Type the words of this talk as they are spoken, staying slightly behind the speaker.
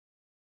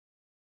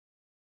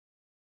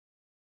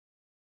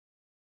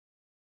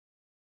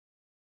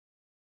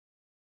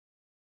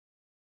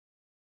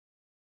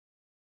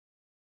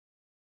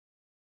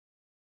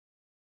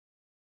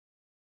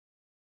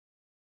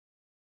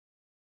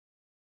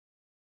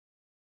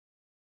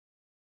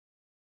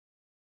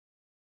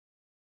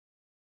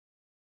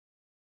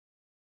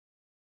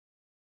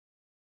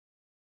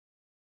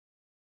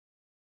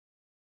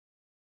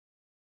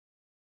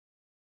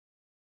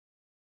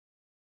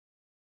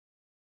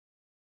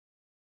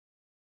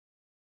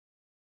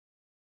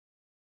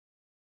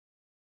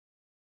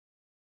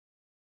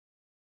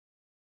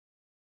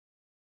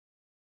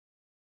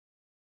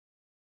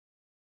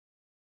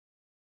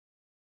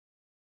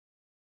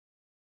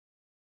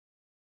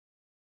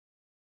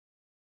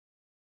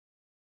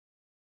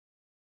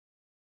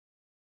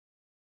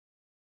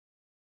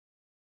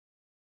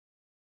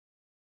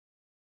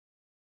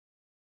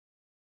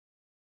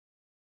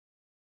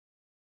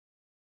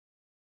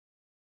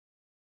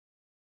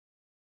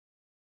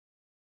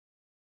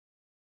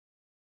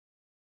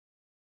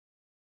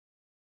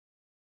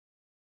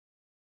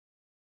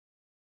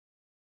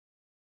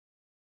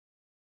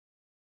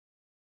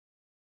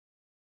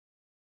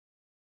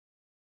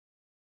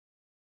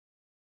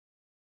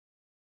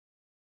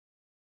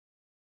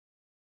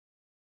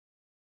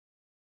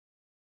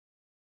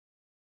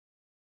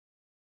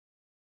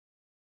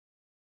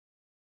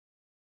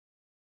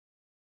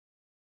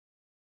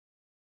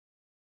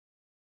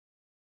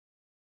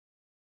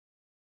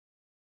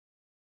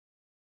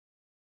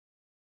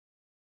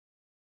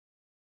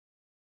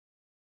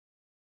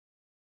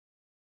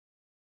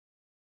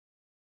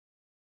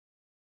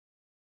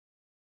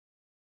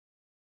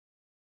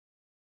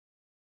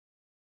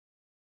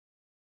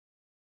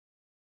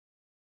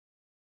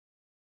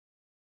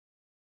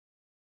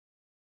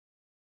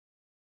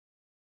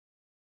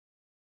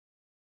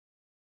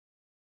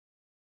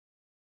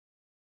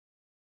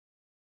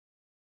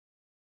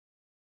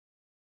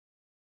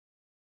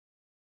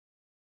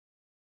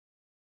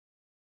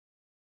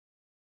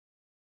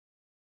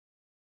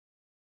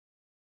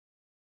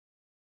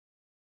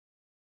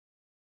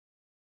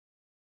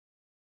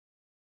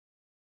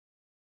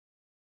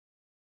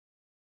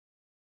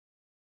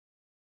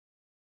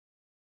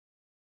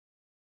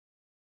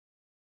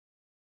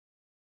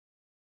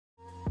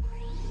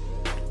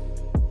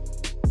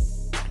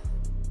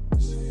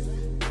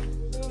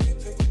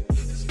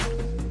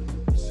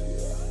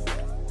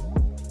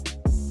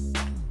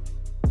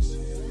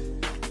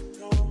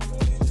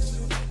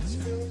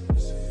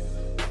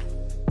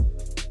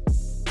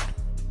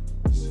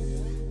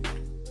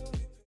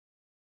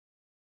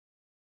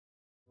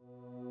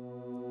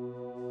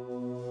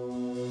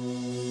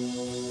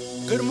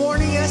Good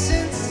morning,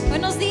 Essence.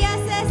 Buenos días,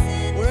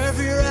 Essence.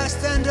 Wherever you're at,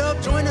 stand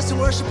up. Join us in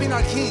worshiping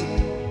our King.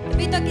 Te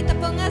invito a que te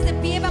pongas de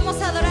pie. Vamos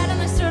a adorar a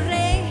nuestro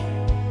Rey.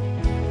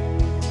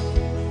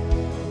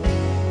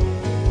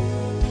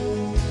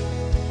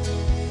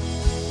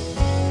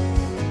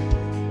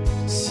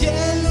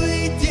 Cielo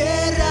y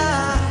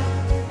tierra,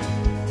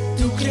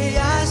 tú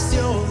creaste,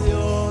 oh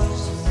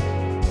Dios.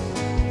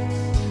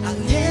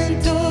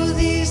 Aliento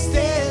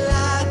diste,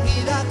 la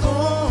vida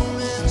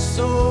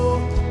comenzó.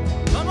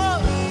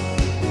 ¡Vamos!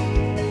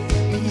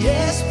 Mi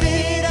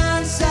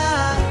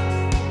esperanza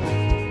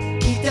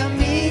quita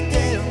mi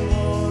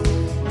temor.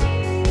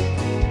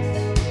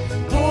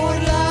 Por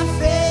la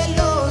fe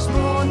los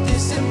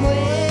montes se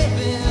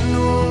mueven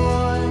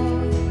hoy.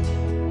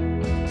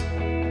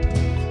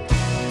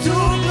 Tu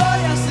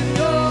gloria,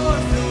 Señor,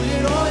 fluye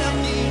hoy a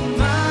mí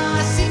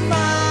más y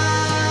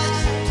más.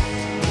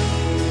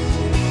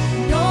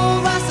 No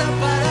vas a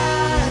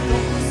parar, lo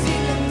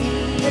posible en ti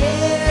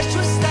hecho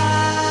está.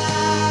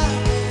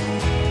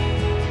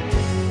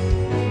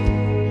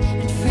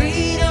 And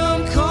freedom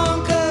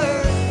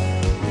conquered,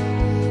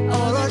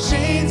 all our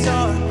chains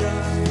are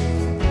done.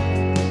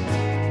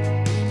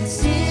 And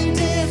sin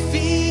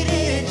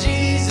defeated,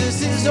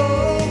 Jesus is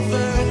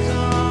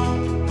overcome.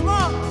 Come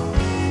on!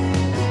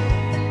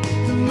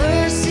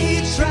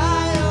 Mercy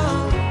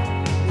triumphed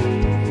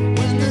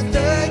when the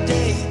third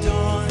day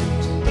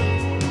dawned.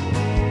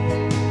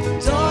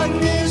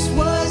 Darkness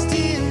was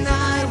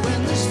denied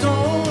when the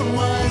stone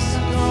was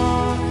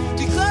gone.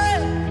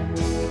 Declare,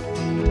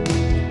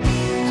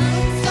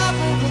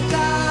 unstoppable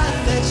God,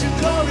 let your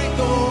glory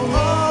go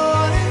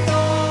on and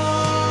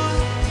on.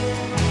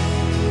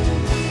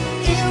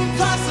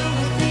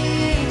 Impossible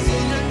things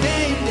in your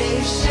name, they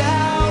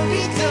shall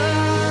be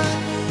done.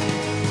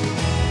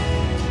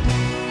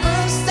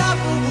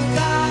 Unstoppable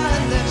God,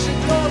 let your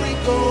glory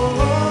go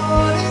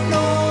on and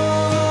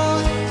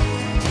on.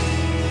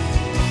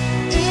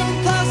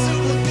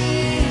 Impossible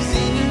things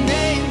in your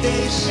name,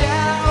 they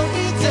shall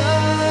be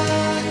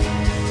done.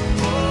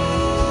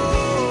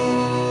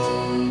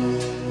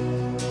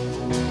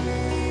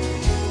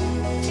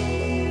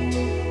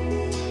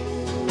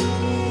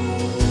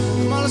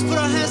 Come on, let's put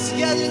our hands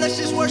together. Let's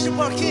just worship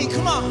our King.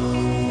 Come on.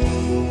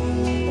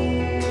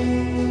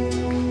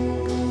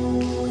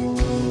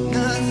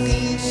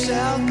 Nothing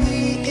shall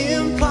be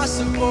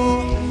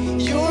impossible.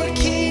 Your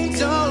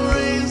kingdom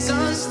reigns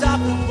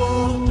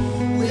unstoppable.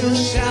 We'll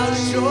shout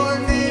your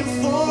name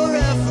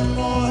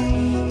forevermore.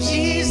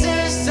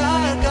 Jesus,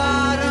 our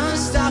God,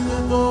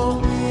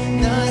 unstoppable.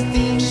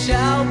 Nothing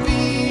shall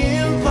be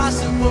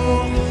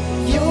impossible.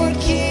 Your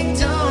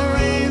kingdom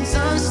reigns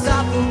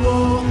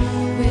unstoppable.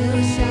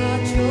 We'll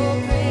shout your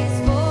praise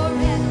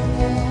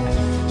forevermore.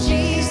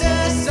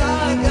 Jesus,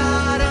 our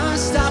God,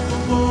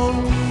 unstoppable.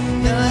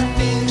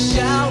 Nothing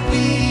shall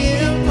be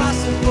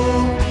impossible.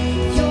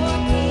 Your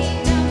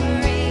kingdom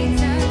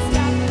reigns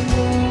unstoppable.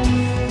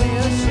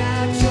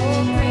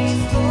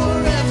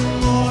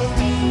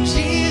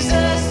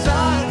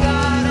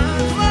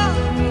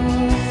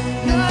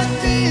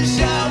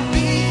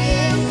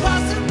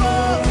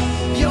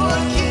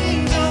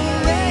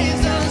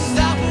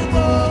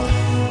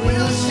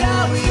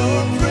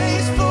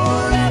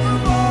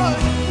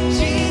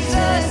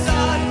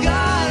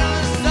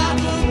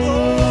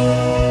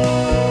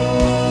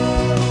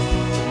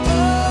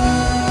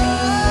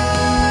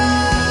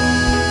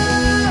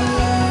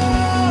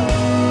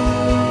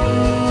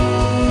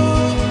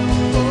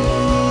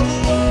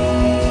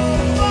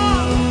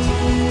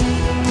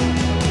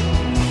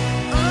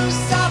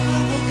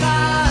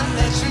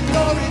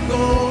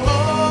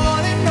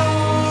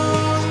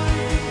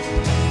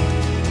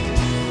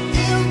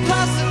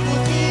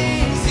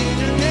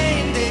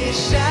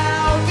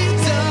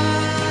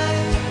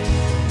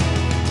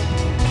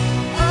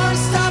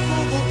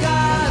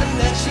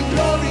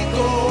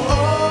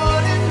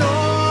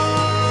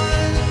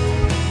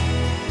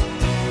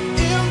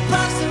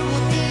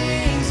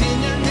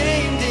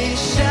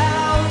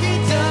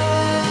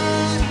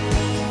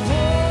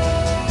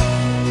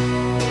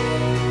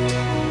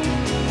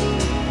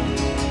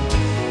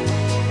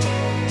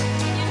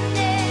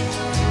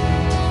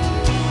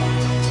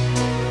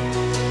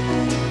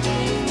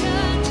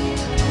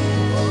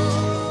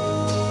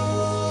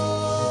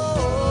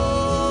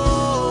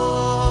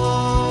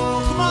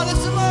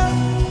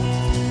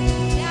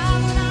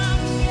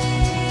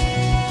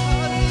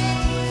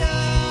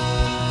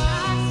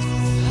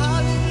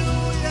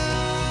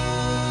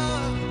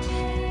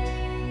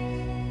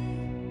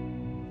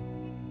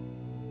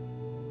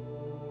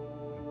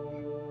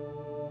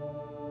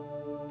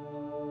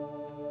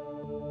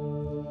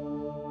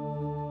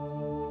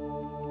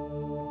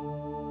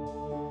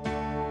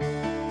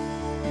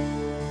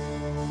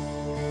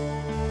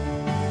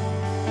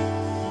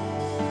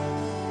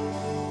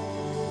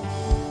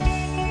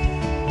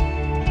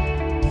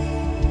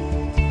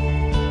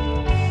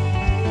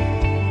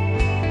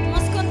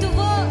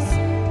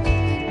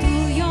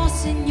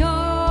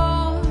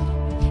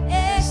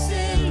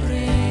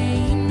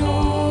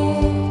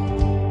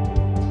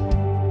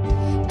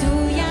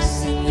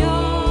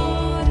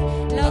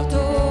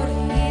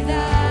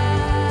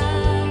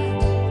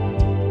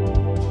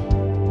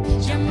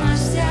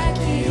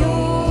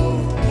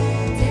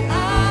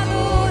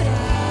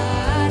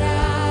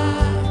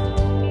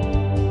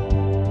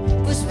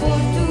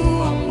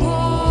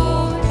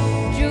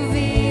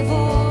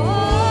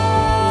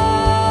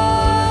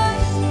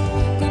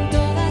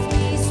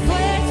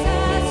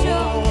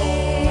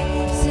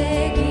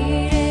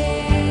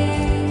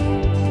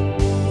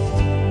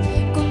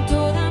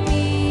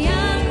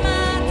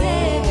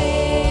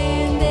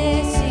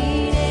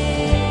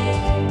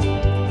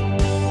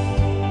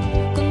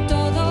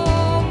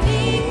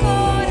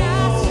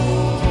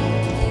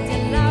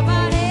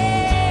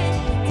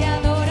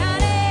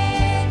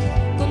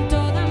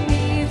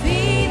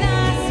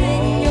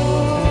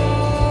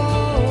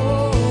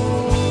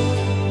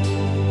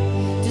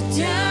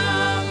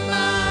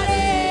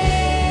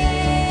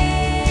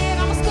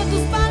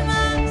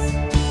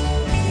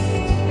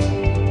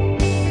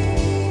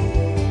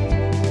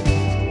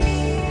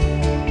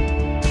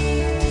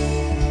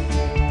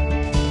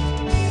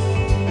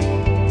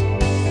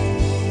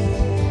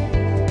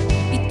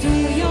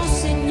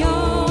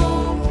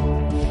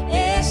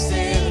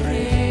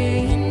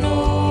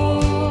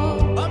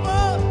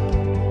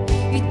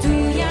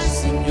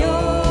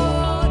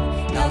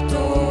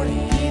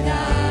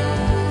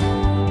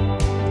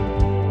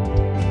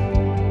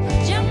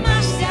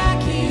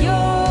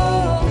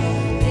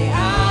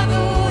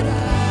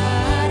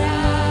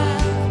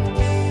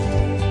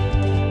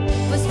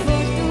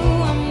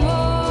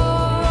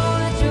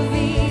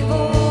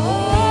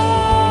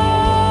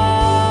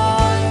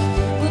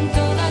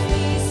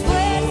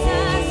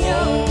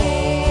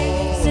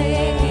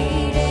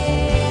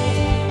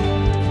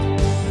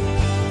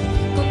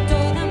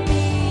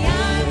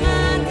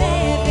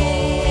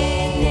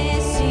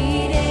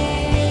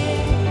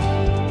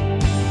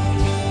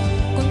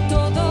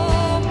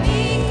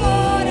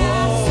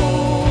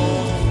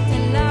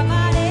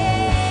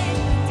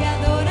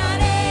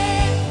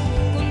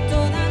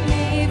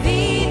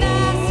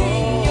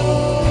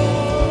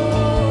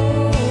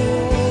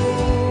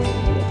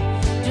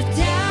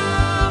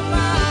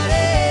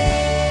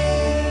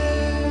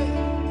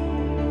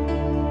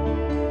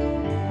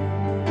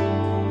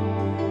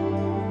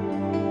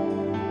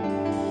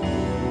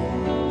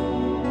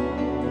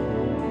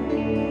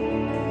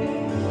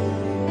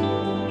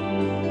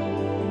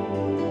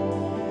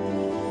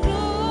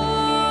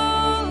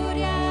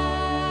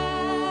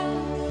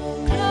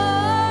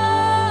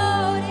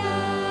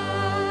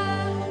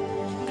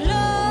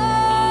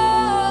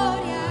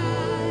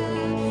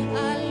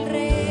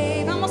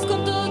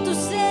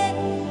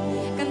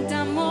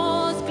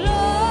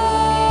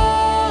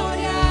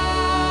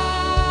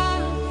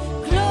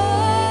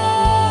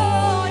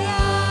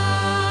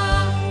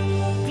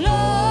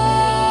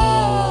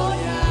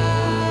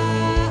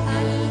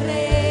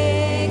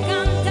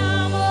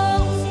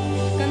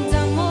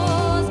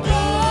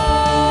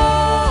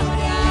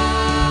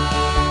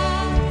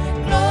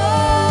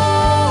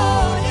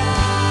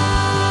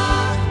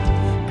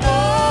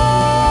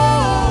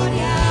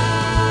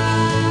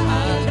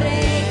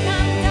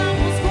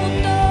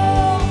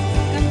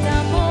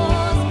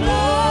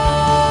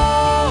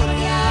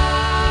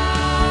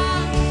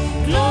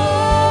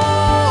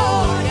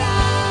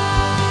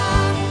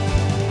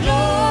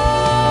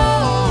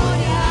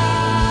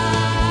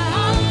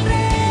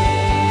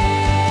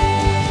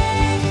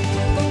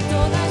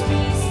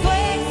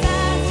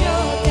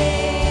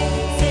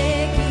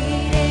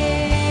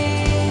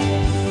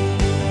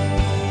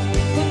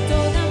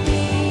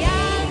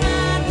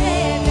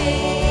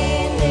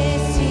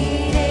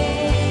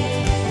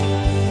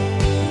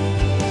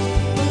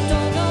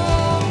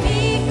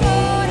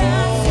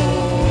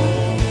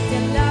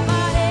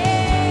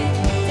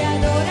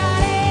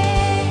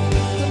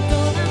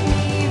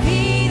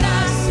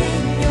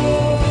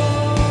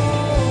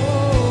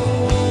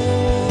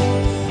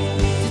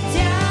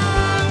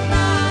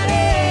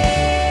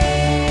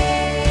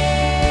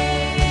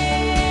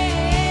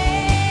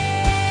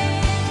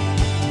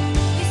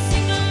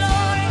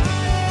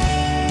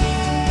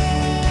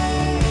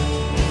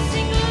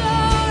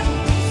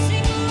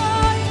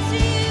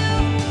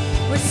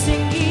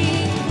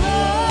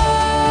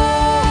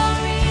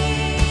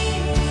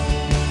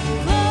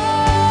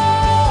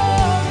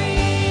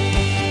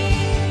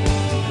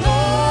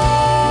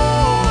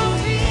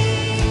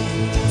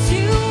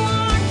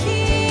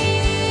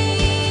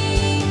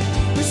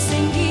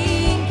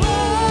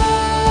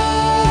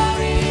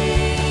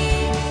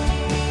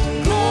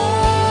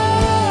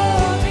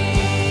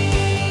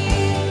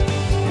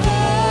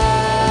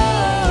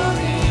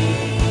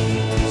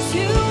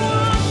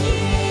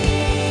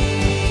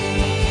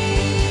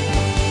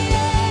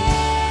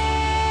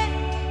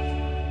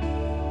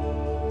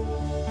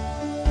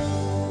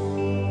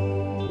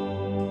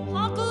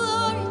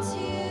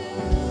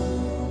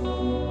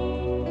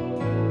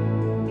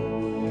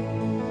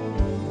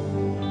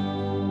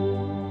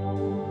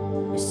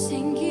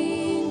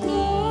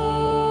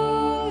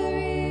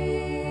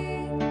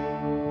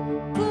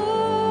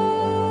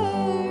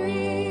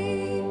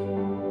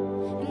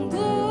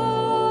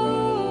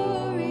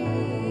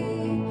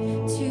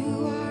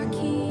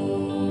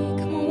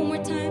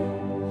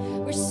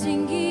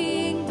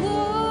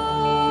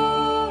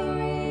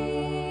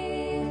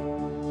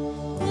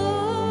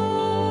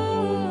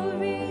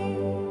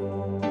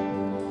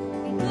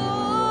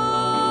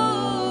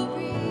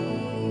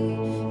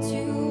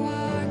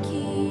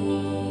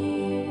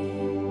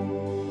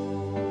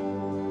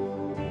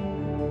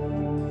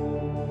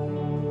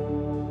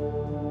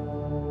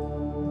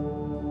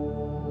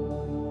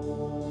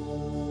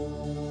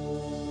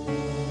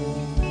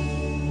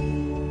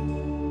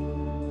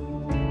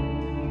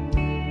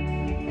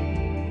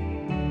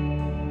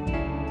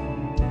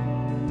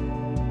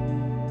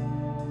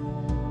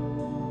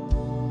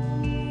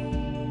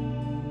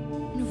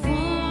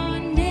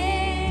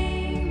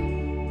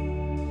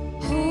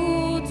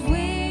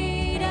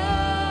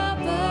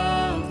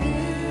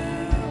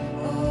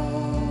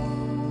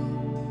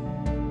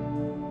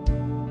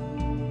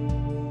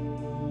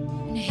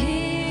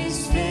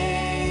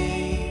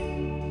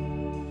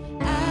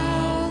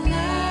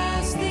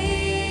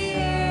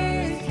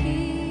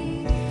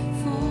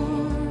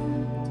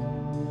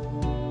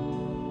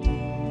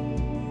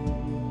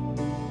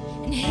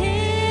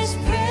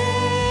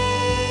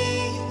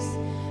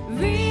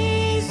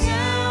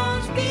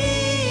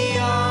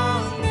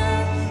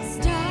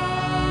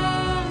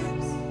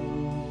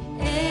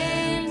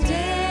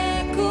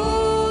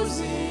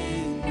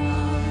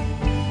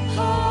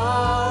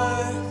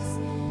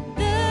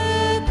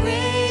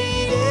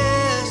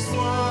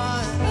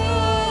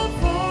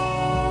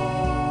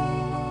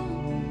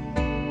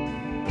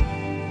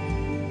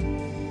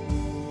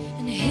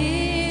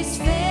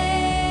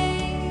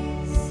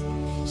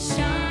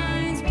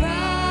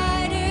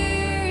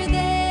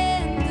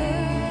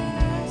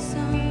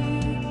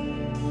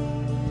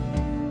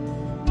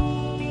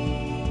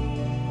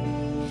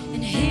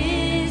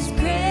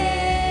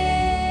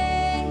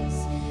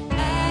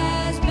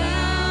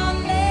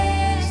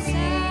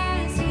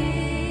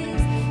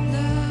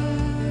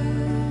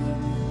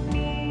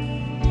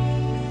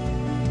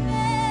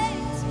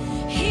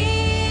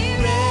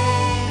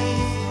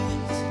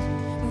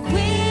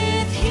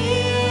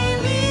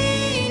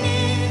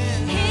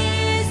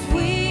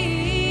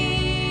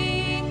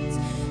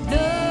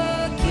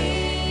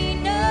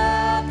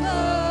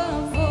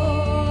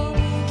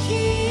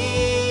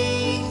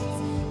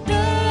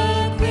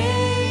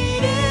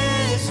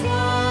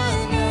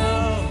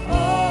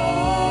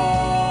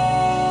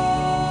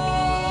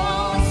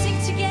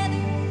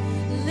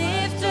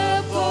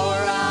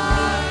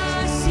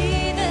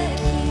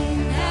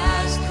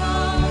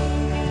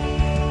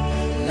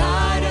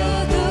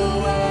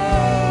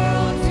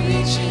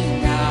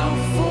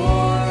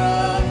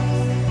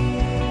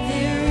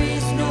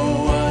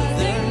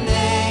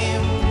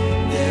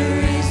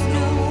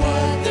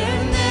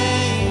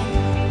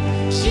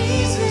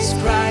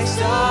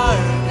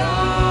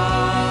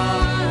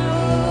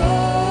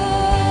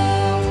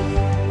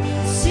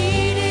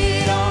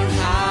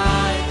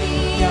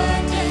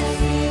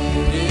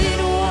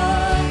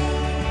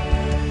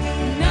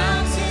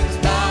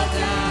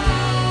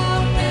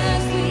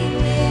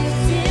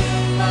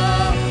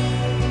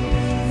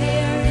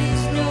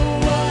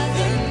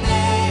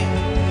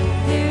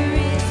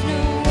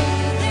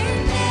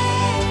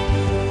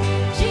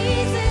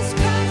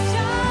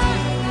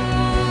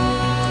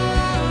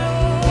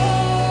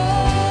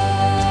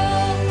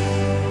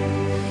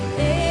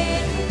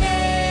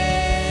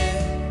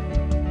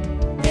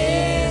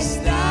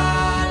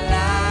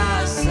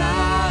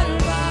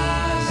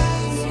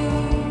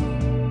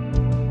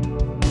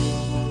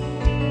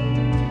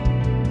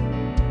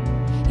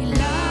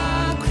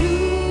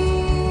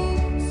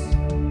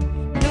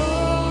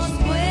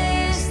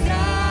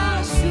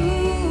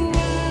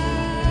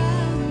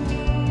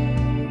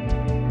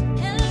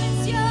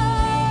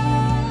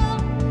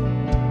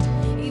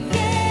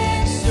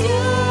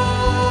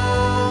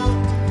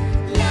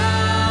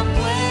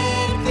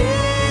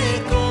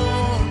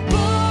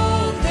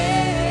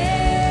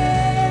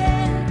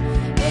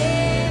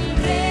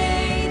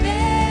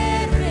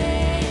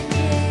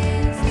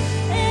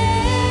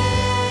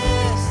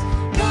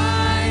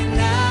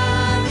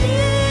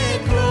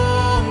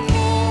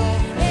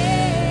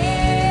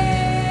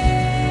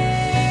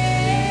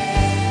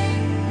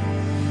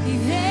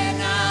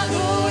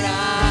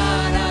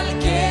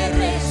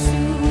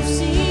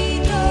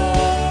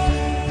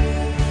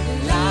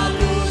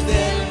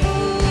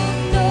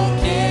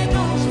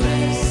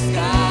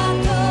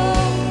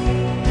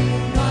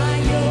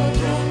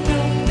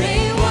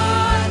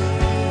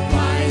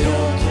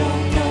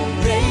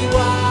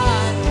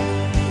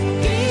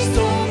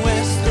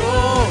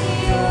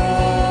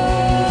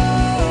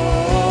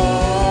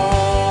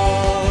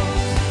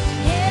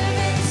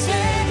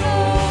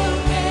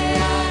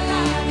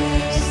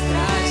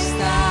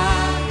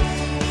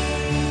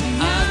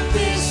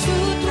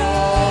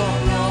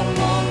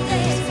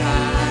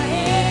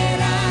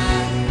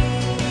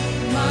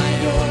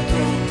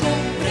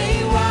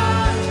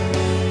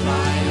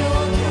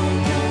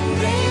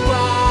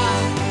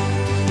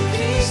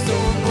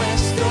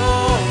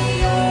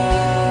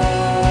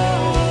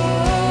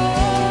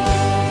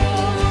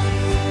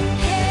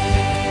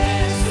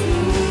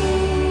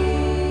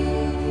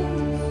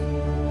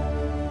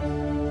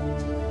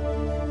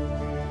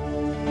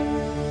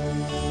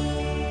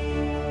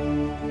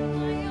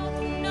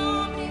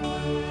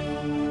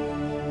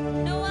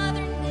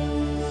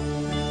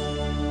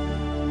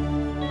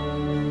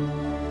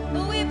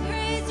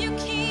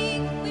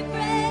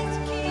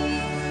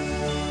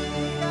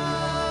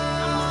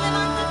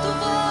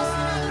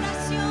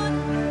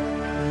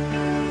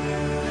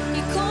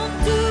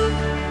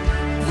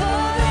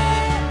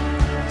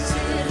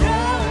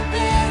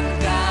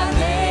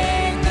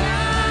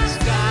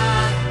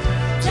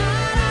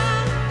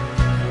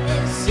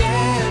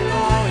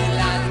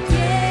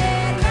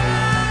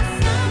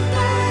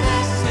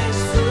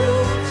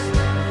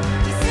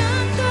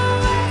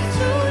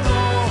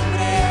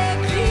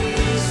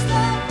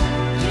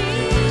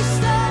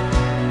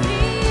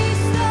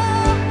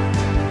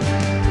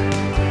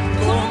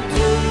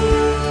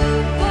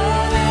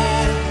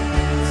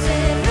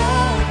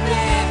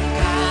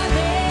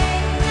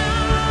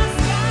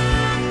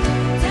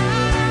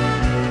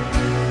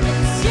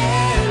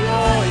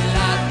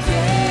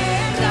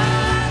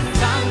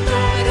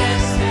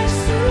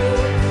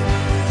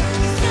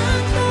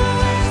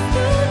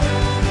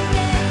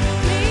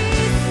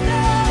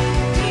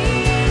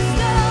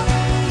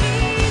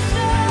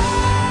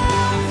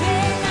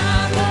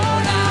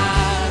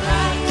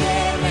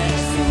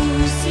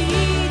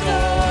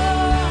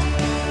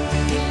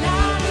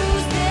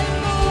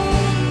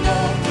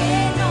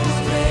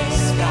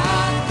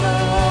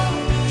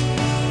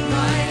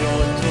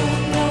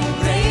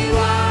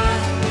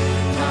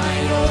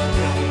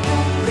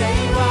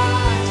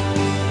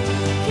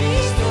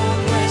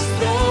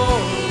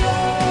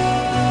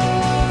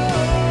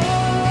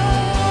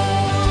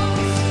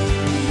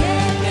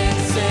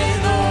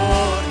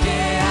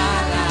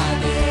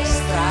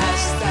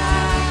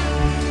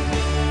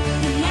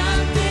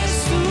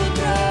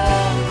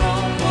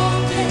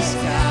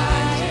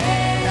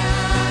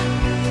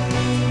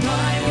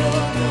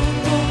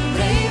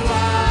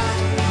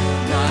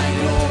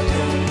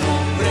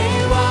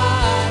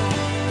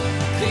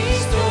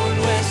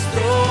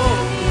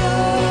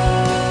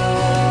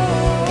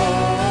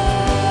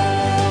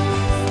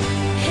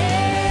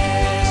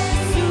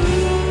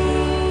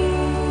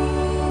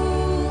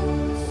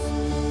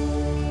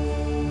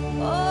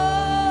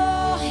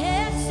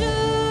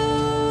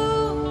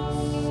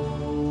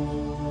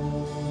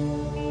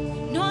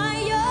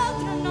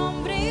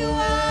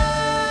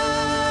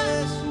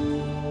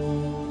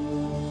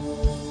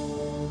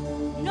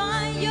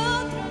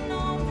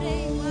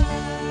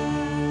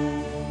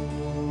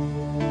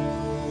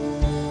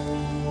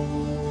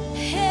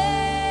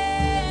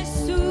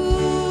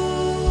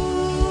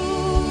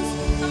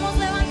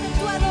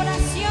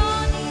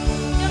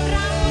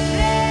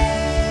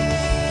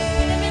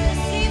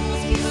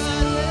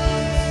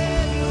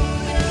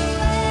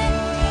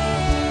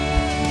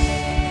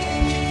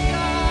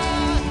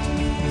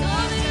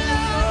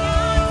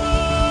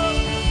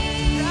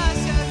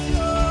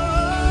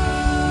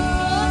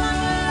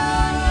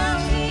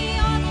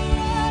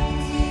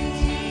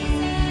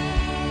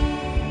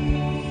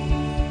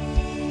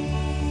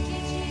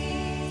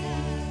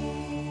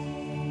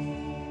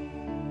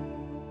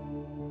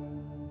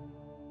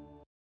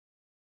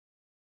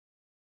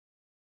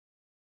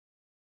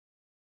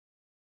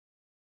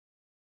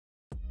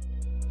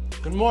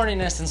 Good morning,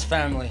 Essence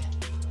family.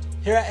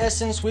 Here at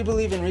Essence, we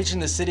believe in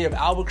reaching the city of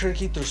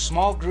Albuquerque through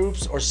small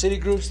groups or city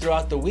groups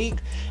throughout the week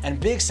and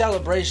big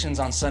celebrations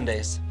on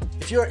Sundays.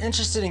 If you are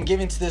interested in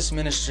giving to this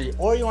ministry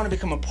or you want to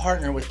become a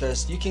partner with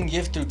us, you can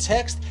give through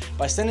text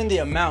by sending the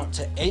amount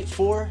to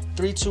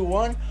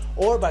 84321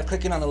 or by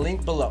clicking on the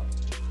link below.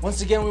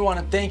 Once again, we want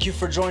to thank you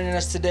for joining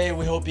us today.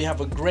 We hope you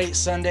have a great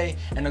Sunday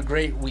and a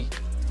great week.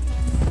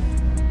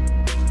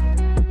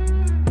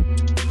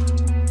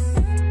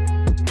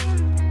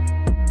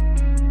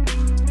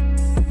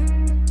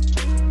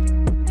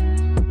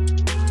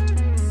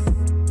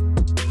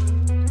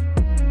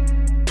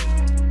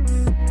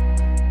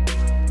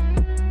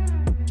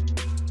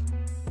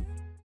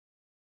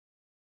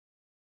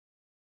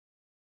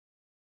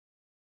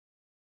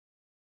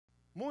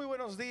 Muy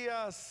buenos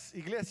días,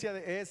 iglesia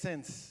de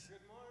Essence.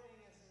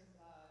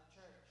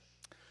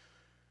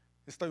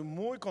 Estoy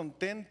muy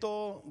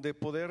contento de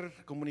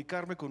poder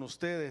comunicarme con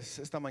ustedes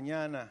esta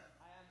mañana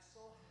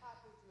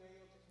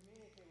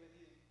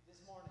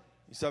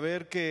y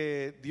saber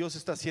que Dios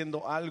está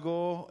haciendo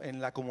algo en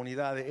la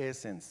comunidad de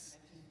Essence.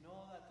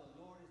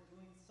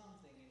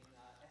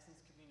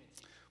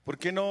 ¿Por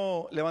qué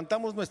no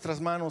levantamos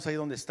nuestras manos ahí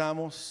donde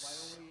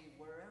estamos?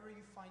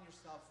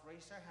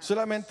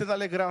 Solamente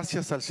dale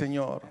gracias al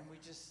Señor.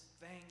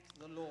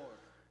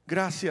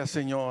 Gracias,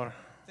 Señor.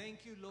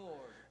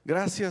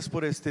 Gracias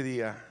por este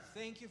día.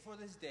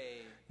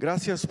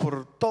 Gracias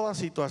por toda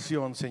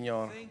situación,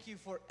 Señor.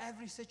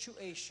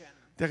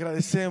 Te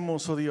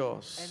agradecemos, oh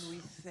Dios,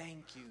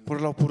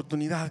 por la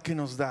oportunidad que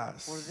nos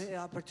das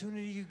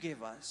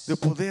de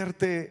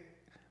poderte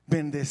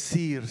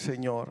bendecir,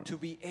 Señor,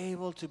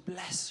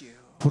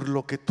 por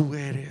lo que tú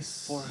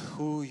eres, For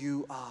who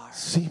you are.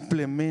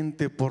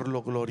 simplemente por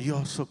lo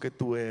glorioso que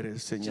tú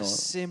eres, Señor.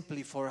 Just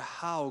simply for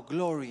how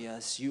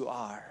glorious you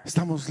are.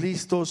 Estamos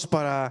listos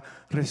para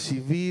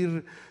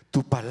recibir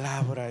tu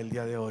palabra el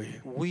día de hoy.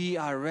 We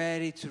are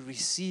ready to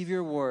receive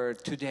your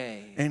word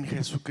today. En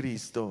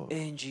Jesucristo.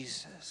 In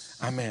Jesus.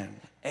 Amén.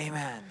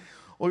 Amen.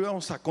 Hoy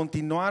vamos a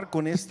continuar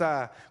con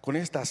esta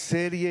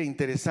serie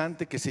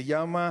interesante que se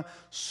llama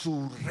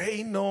Su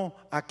Reino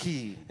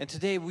Aquí. And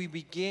today we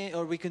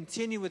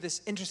continue with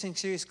this interesting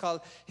series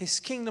called His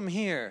Kingdom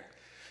Here.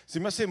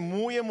 Se me hace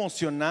muy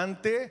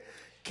emocionante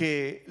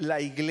que la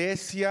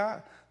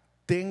iglesia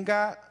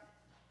tenga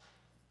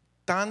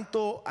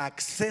tanto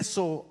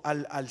acceso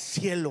al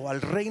cielo, al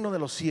reino de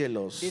los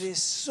cielos. It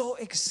is so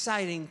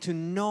exciting to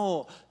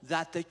know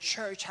that the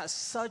church has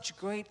such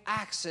great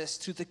access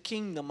to the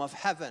kingdom of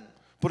heaven.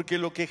 Porque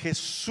lo que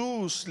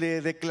Jesús le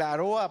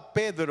declaró a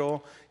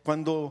Pedro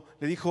cuando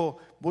le dijo,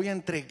 voy a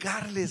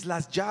entregarles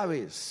las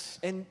llaves.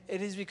 And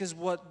it is because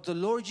what the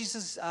Lord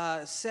Jesus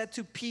said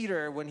to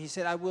Peter when he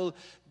said, I will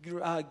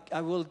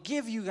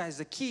give you guys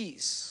the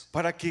keys.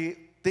 Para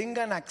que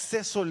tengan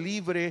acceso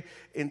libre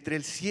entre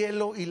el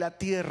cielo y la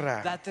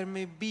tierra. That there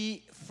may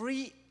be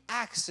free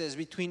access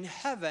between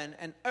heaven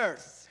and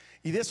earth.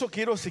 Y de eso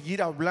quiero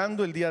seguir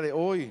hablando el día de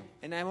hoy.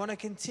 And I want to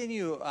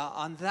continue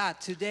on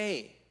that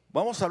today.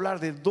 Vamos a hablar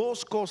de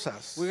dos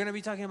cosas. We're going to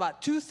be talking about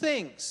two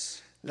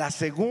things. La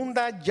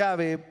segunda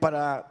llave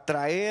para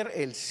traer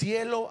el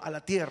cielo a la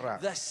tierra.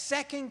 The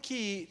second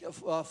key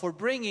for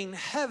bringing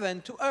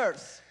heaven to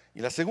earth.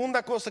 Y la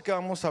segunda cosa que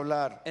vamos a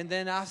hablar And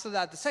then after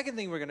that, the second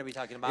thing we're going to be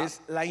talking about es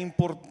la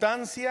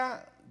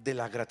importancia de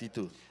la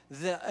gratitud.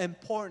 the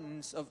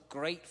importance of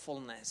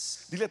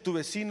gratefulness. Dile a tu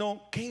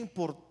vecino, qué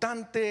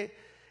importante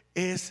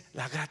es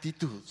la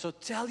gratitud. So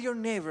tell your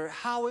neighbor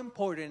how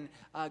important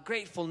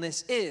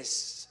gratefulness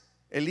is.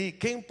 Eli,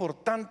 qué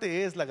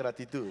importante es la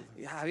gratitud.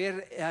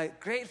 Javier,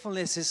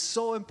 gratefulness is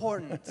so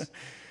important.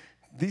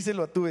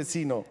 Díselo a tu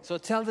vecino. So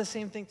tell the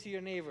same thing to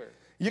your neighbor.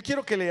 Yo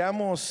quiero que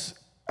leamos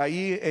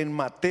ahí en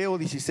Mateo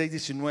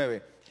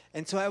 16-19.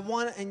 And so I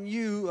want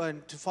you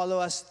to follow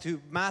us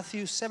to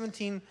Matthew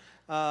 17.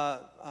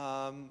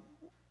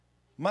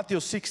 Matthew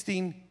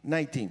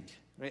 16-19.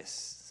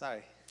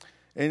 Sorry.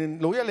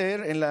 Lo voy a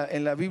leer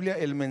en la Biblia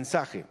el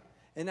mensaje.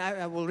 And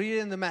I will read it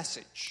in the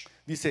message.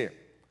 Dice,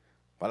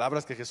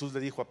 palabras que Jesús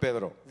le dijo a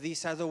Pedro.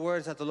 These are the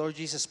words that the Lord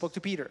Jesus spoke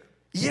to Peter.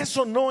 Y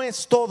eso no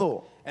es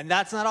todo. And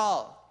that's not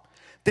all.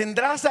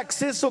 Tendrás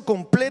acceso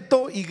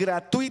completo y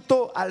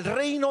gratuito al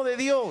reino de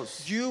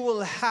Dios. You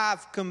will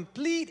have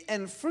complete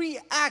and free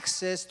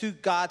access to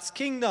God's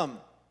kingdom.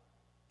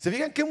 ¿Se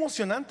fijan qué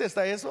emocionante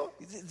está eso?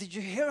 Did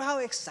you hear how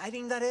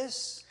exciting that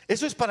is?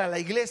 Eso es para la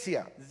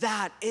iglesia.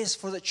 That is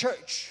for the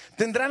church.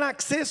 Tendrán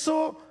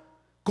acceso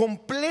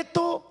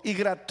completo y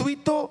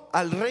gratuito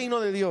al reino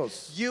de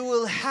Dios. You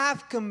will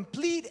have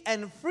complete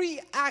and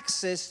free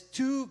access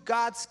to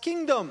God's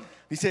kingdom.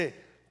 Dice,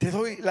 te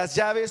doy las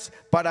llaves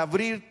para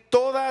abrir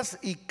todas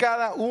y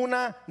cada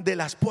una de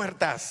las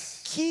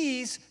puertas.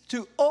 Keys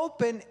to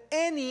open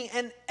any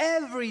and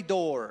every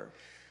door.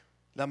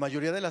 La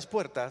mayoría de las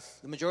puertas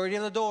The majority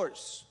of the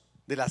doors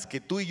de las que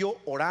tú y yo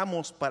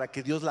oramos para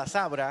que Dios las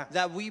abra,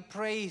 that we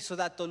pray so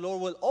that the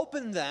Lord will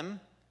open them,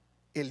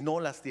 Él no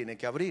las tiene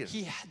que abrir.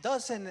 He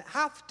doesn't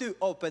have to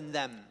open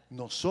them.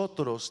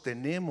 Nosotros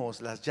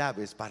tenemos las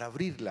llaves para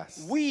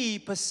abrirlas. We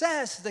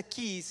possess the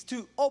keys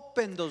to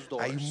open those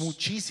doors. Hay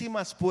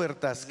muchísimas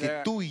puertas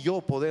que tú y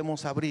yo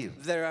podemos abrir.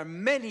 There are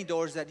many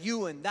doors that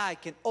you and I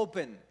can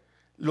open.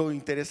 Lo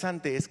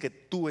interesante es que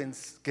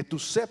tú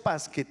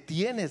sepas que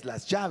tienes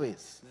las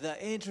llaves. The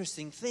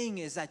interesting thing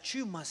is that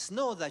you must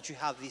know that you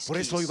have these Por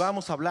eso hoy keys.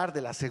 vamos a hablar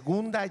de la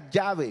segunda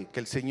llave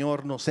que el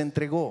Señor nos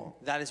entregó.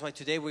 That is why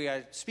today we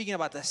are speaking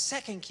about the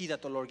second key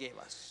that the Lord gave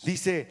us.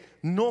 Dice,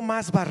 no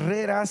más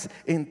barreras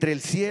entre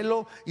el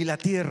cielo y la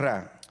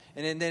tierra.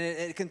 And then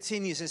it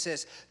continues and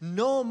says,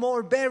 no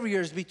more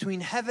barriers between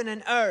heaven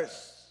and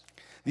earth.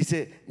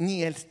 Dice,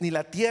 ni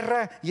la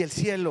tierra y el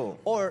cielo.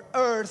 Or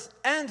earth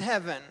and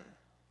heaven.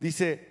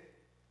 Dice,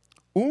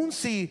 un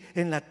sí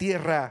en la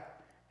tierra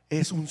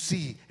es un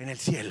sí en el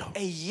cielo. A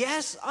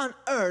yes on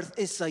earth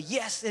is a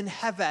yes in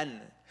heaven.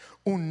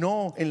 Un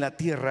no en la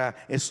tierra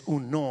es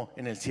un no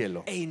en el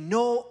cielo. A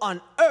no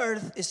on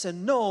earth is a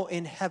no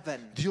in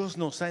heaven. Dios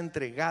nos ha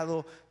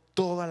entregado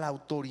toda la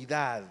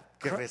autoridad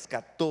que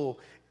rescató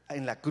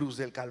en la cruz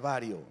del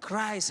Calvario.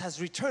 Christ has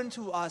returned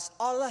to us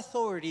all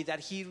authority that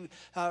he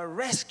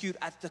rescued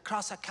at the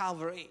cross of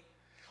Calvary.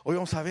 Hoy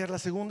vamos a ver la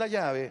segunda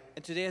llave.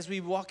 And today as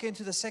we walk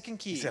into the second Y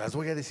key, se las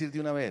voy a decir de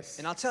una vez.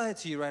 and I'll tell it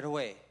to you right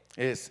away,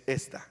 Es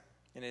esta.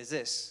 and it is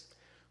this: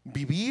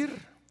 Vivir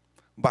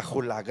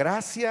bajo la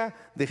gracia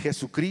de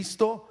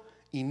Jesucristo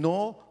y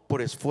no por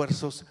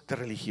esfuerzos de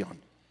religión.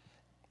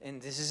 and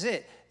this is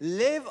it.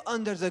 Live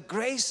under the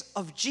grace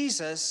of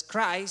Jesus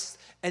Christ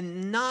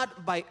and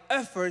not by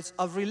efforts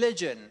of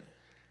religion.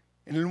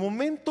 En el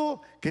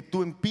momento que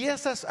tú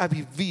empiezas a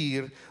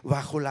vivir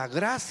bajo la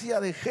gracia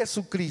de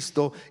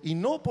Jesucristo y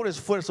no por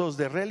esfuerzos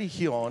de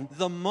religión,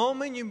 The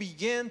moment you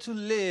begin to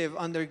live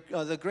under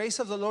the grace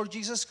of the Lord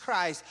Jesus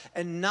Christ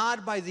and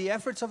not by the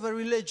efforts of a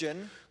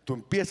religion, tú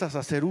empiezas a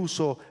hacer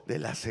uso de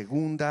la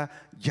segunda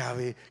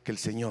llave que el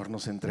Señor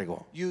nos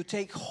entregó. you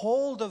take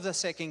hold of the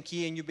second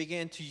key and you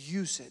begin to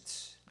use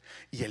it.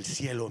 Y el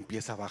cielo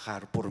empieza a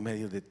bajar por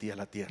medio de ti a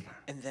la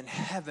tierra. And then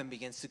heaven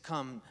begins to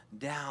come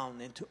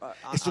down into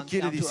Eso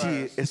quiere down to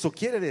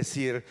earth.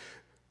 decir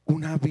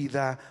una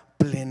vida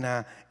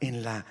plena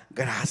en la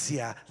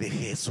gracia de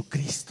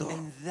Jesucristo.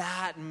 And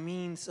that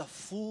means a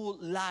full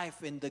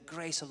life in the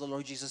grace of the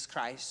Lord Jesus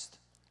Christ.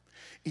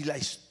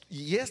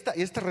 Y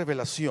esta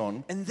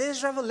revelación And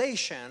this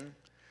revelation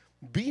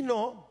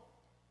vino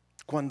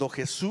cuando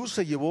Jesús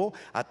se llevó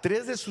a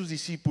 3 de sus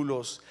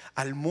discípulos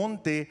al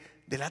monte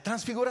de la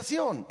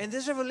transfiguración. And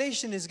this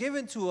revelation is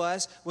given to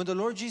us when the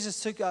Lord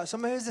Jesus took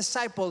some of his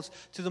disciples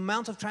to the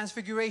Mount of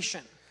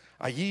Transfiguration.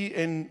 Allí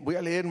voy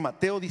a leer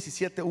Mateo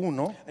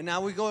 17:1. And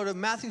now we go to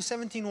Matthew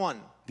 17:1.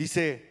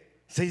 Dice,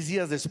 6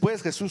 días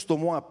después Jesús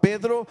tomó a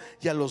Pedro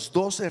y a los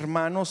 2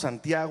 hermanos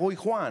Santiago y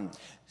Juan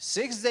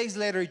 6 days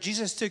later,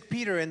 Jesus took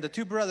Peter and the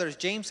 2 brothers,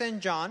 James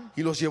and John,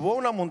 y los llevó a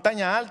una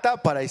montaña alta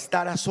para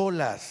estar a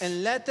solas.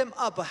 and led them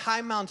up a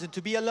high mountain to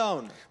be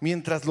alone.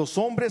 Mientras los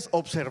hombres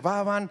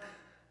observaban,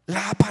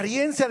 la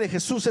apariencia de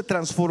Jesús se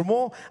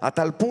transformó a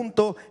tal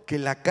punto que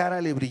la cara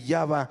le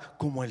brillaba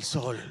como el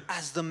sol.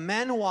 As the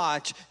men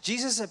watched,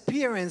 Jesus'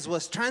 appearance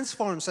was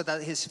transformed so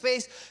that his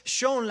face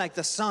shone like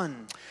the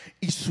sun.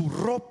 Y su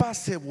ropa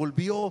se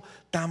volvió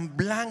tan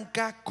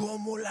blanca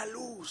como la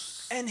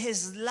luz. And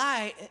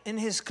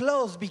his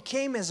clothes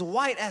became as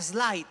white as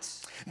light.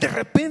 De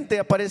repente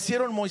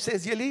aparecieron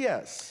Moisés y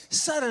Elías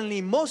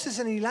Suddenly Moses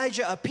and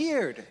Elijah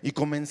appeared y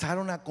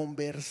comenzaron a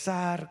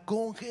conversar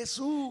con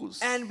Jesús.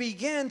 and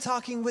began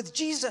talking with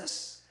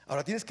Jesus.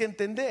 Ahora tienes que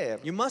entender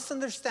You must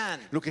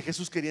understand lo que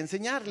Jesús quería what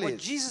enseñarles.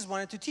 Jesus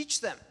wanted to teach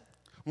them.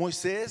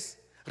 Moisés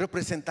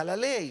representa la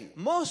ley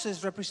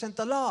Moses represents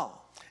the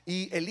law,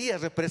 y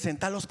Elías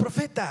representa a los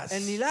profetas.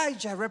 and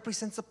Elijah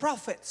represents the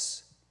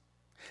prophets.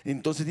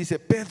 Entonces dice,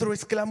 Pedro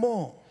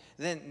exclamó,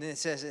 Then it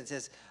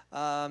says,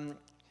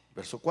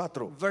 verso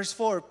 4, verse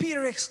 4,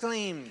 Peter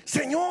exclaimed,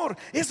 Señor,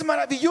 es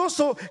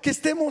maravilloso que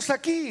estemos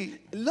aquí.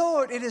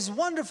 Lord, it is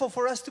wonderful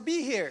for us to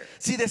be here.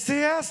 Si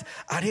deseas,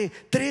 haré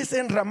 3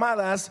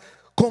 enramadas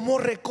como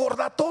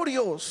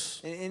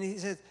recordatorios. And he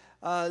said,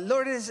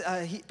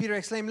 Peter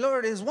exclaimed,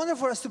 Lord, it is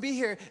wonderful for us to be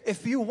here.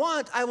 If you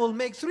want, I will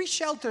make 3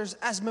 shelters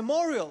as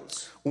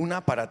memorials.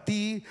 Una para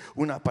ti,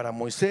 una para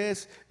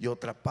Moisés y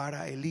otra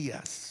para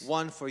Elías.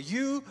 One for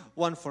you,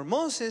 one for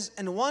Moses,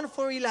 and one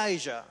for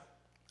Elijah.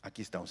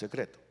 Aquí está un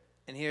secreto.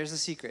 And here's the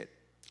secret.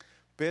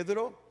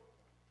 Pedro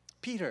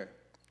Peter,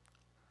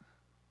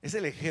 es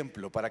el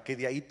ejemplo para que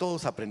de ahí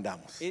todos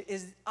aprendamos. it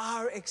is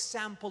our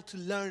example to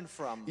learn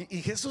from.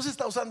 Y Jesús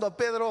está usando a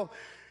Pedro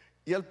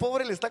y al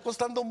pobre le está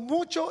costando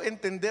mucho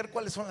entender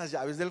cuáles son las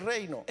llaves del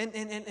reino.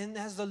 And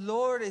as the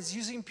Lord is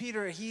using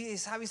Peter, he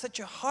is having such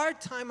a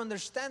hard time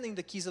understanding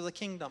the keys of the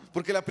kingdom.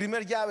 Porque la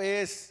primera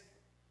llave es,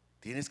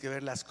 tienes que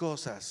ver las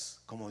cosas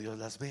como Dios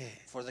las ve.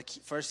 For the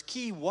first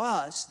key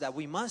was that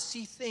we must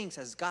see things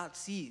as God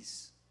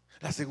sees.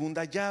 La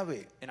segunda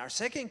llave And our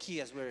second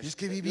key, as we're es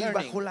que vivir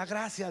learning, bajo la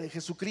gracia de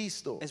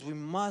Jesucristo, is we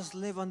must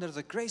live under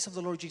the grace of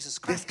the Lord Jesus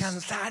Christ.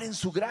 descansar en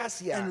su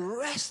gracia And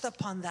rest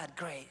upon that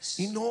grace.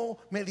 y no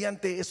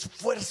mediante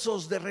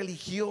esfuerzos de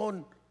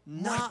religión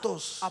Not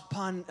muertos.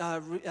 upon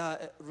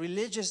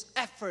religious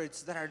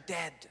efforts that are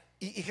dead.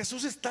 Y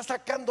Jesús está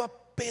sacando a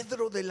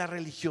Pedro de la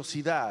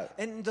religiosidad.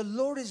 And the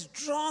Lord is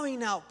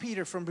drawing out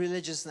Peter from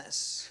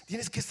religiousness.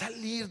 Tienes que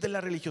salir de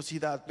la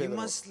religiosidad, You Pedro.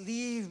 must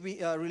leave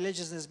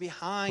religiousness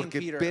behind, Porque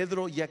Peter.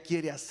 Pedro ya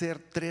quiere hacer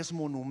 3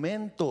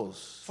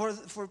 monumentos.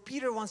 For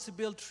Peter wants to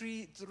build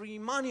three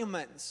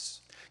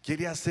monuments,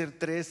 Quiere hacer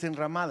 3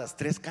 enramadas,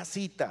 3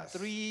 casitas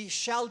 3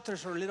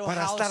 shelters or little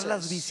para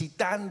estarlas houses,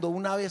 visitando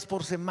una vez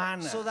por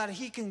semana. so that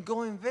he can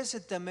go and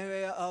visit them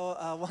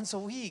once a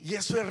week. Y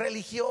eso es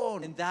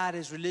religión. And that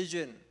is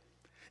religion.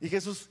 Y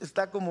Jesús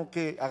está como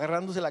que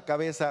agarrándose la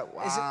cabeza.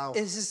 Wow.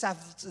 Is this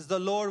as the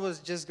Lord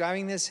was just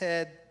grabbing his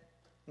head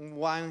and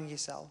wowing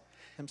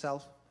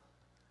himself?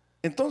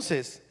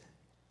 Entonces,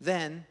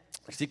 Then,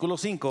 versículo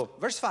 5.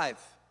 verse 5.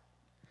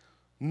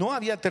 No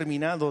había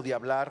terminado de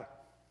hablar.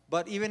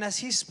 But even as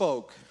he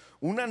spoke,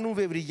 Una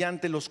nube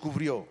brillante los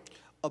cubrió.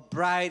 a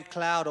bright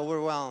cloud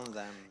overwhelmed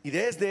them. Y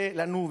desde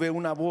la nube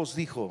una voz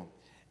dijo: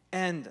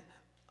 And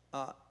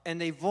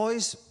a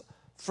voice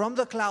from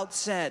the cloud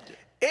said,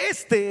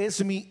 Este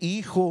es mi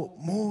hijo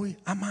muy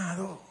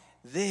amado,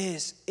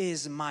 "This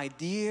is my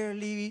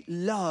dearly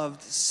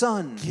loved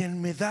son,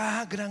 quien me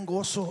da gran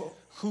gozo.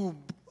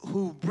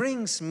 who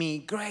brings me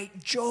great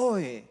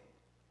joy."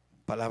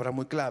 Palabra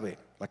muy clave,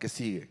 la que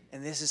sigue.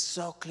 And this is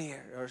so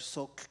clear, or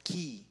so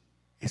key.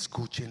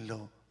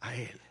 Escúchenlo a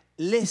él.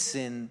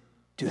 Listen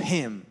to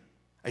him.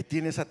 Ahí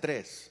tienes a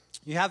 3.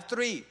 You have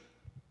 3: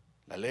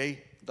 La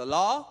ley, the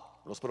law,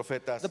 los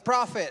profetas, the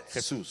prophets,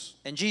 Jesús.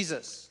 and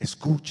Jesus.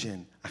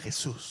 Escuchen a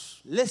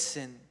Jesús.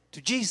 Listen to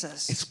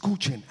Jesus.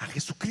 Escuchen a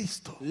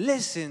Jesucristo.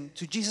 Listen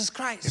to Jesus Es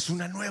Christ.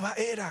 una nueva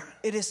era.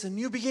 It is a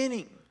new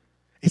beginning.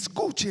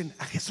 Escuchen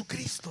a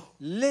Jesucristo.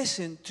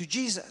 Listen to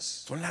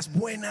Jesus. Son las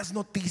buenas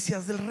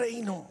noticias del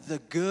reino. The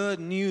good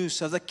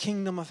news of the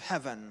kingdom of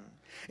heaven.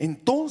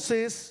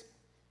 Entonces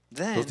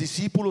Then los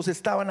discípulos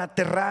estaban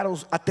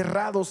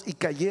aterrados y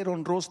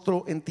cayeron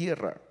rostro en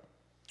tierra.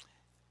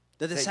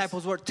 the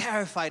disciples were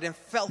terrified and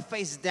fell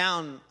face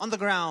down on the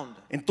ground.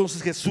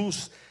 Entonces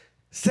Jesús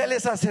se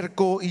les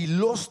acercó y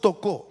los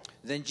tocó.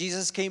 Then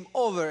Jesus came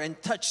over and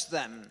touched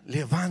them.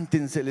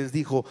 Levántense, les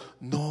dijo,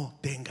 no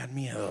tengan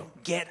miedo.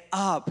 Get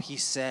up, he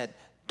said.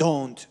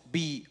 Don't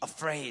be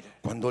afraid.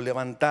 Cuando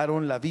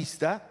levantaron la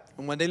vista,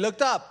 And when they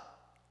looked up,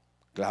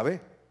 clave,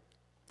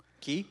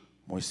 key,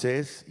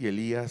 Moisés y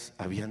Elías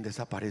habían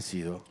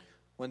desaparecido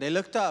when they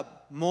looked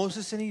up,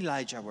 Moses and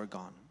Elijah were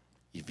gone.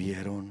 y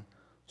vieron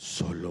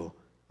solo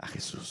a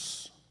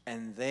Jesús.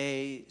 And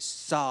they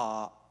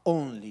saw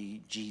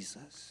only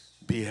Jesus.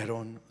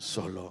 Vieron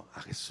solo a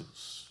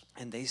Jesús.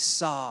 And they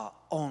saw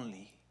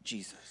only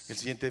Jesus. El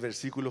siguiente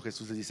versículo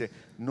Jesús les dice,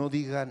 no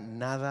digan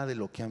nada de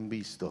lo que han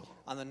visto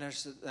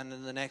And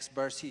in the next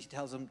verse, he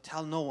tells them,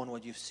 tell no one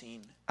what you've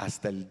seen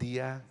hasta el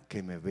día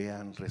que me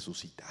vean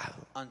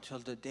resucitado. until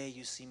the day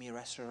you see me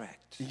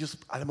resurrect. Ellos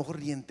a lo mejor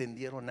ni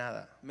entendieron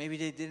nada, Maybe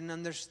they didn't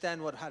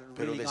understand what had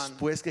pero really gone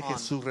después que on.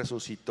 Jesús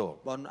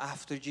resucitó, But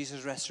after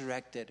Jesus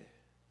resurrected,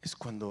 es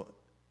cuando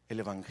el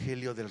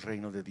evangelio del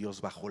reino de Dios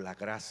bajo la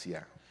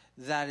gracia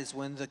that is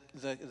when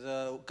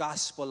the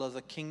gospel of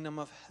the kingdom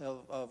of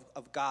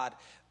God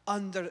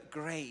under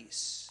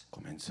grace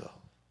comenzó.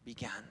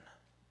 began.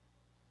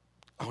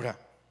 Ahora,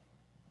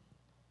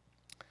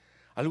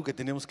 algo que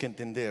tenemos que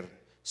entender,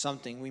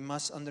 Something we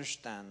must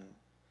understand.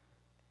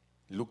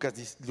 Lucas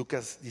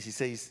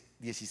 16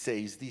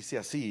 dice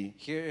así: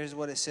 Here is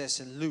what it says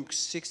in Luke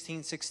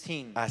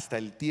 16:16. hasta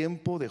el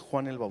tiempo de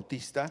Juan el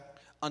Bautista,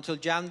 Until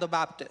John the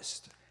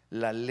Baptist,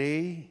 la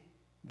ley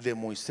de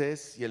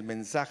Moisés y el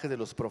mensaje de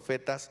los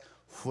profetas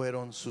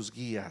fueron sus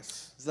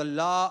guías. the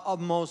law of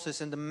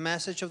Moses and the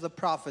message of the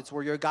prophets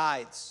were your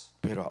guides.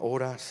 Pero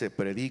ahora se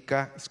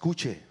predica,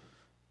 escuche,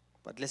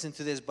 But listen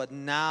to this, but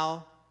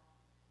now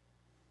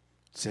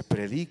se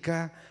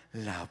predica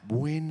la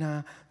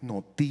buena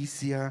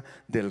noticia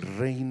del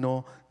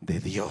reino de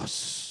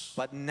Dios.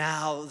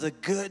 the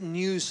good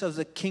news of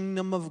the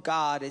kingdom of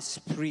God is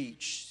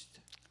preached.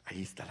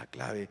 Ahí está la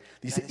clave.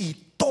 Dice, y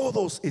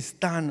todos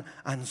están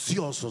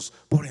ansiosos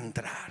por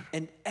entrar.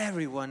 And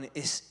everyone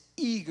is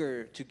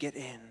eager to get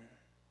in.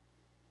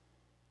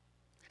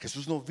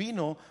 Jesús no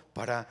vino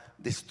para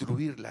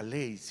destruir la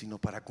ley, sino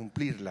para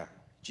cumplirla.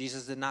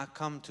 Jesus did not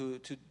come to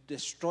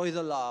destroy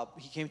the law.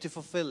 He came to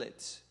fulfill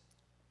it.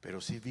 Pero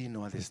sí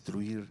vino a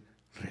destruir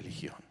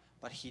religión.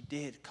 But he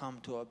did come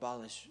to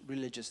abolish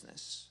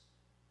religiousness.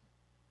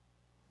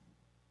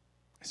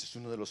 Ese es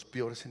uno de los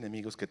peores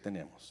enemigos que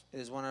tenemos It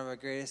is one of our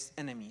greatest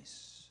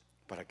enemies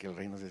para que el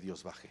reino de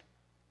Dios baje.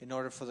 in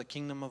order for the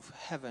kingdom of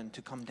heaven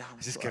to come down.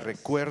 Así es to que earth.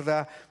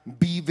 recuerda,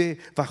 vive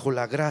bajo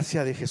la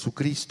gracia de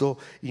Jesucristo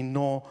y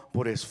no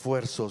por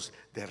esfuerzos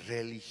de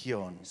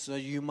religión. So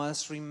you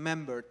must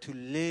remember to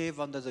live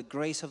under the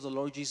grace of the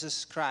Lord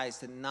Jesus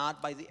Christ and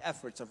not by the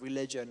efforts of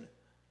religion.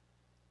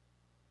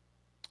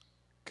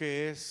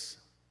 ¿Qué es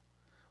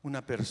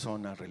una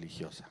persona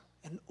religiosa?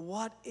 And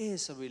what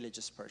is a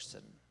religious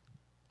person?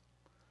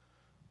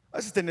 A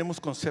veces tenemos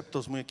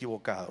conceptos muy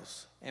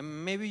equivocados.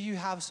 And maybe you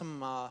have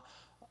some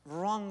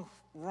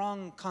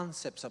wrong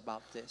concepts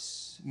about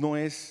this. No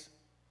es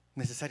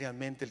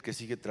necesariamente el que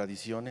sigue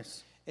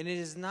tradiciones. And it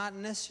is not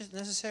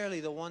necessarily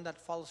the one that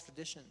follows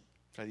tradition.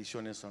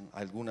 Tradiciones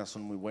algunas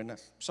son muy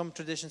buenas. Some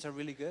traditions are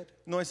really good.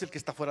 No es el que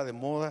está fuera de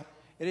moda.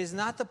 It is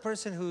not the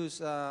person who's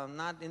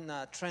not in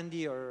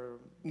trendy or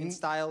in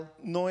style.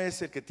 No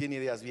es el que tiene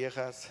ideas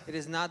viejas. It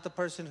is not the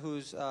person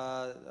who's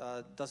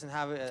doesn't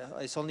have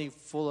is only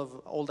full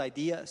of old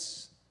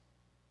ideas.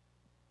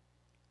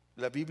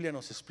 La Biblia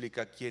nos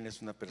explica quién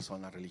es una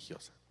persona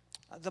religiosa.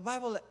 The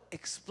Bible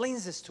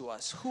explains this to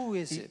us. Who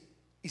is it?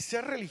 Y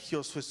ser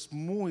religioso es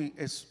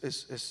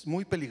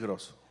muy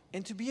peligroso.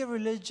 And to be a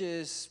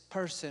religious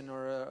person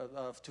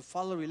or to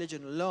follow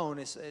religion alone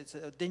it's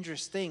a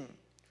dangerous thing.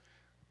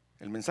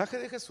 El mensaje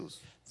de Jesús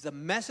The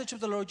message of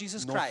the Lord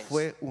Jesus no Christ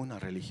fue una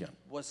religión.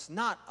 was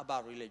not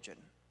about religion.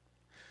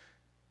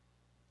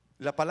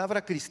 La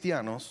palabra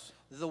cristianos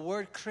The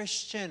word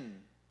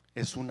Christian,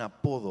 es un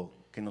apodo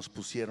que nos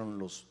pusieron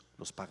los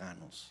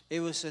paganos. it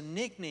was a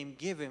nickname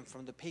given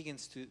from the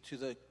pagans to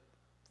the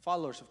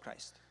followers of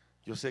Christ.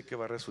 Yo sé que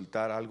va a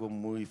resultar algo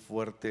muy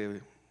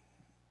fuerte,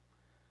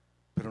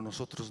 pero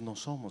nosotros no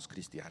somos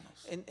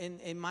cristianos. And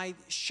it might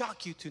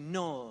shock you to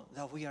know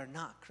that we are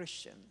not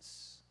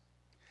Christians.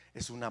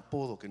 Es un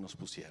apodo que nos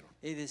pusieron.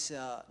 It is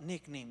a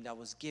nickname that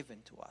was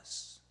given to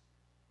us.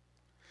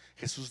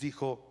 Jesús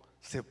dijo,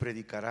 se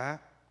predicará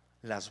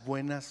las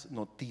buenas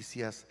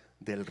noticias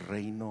del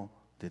reino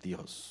de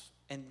Dios.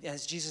 And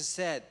as Jesus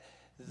said,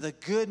 the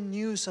good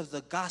news of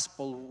the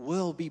gospel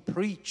will be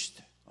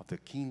preached. Of the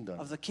kingdom.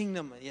 Of the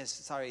kingdom,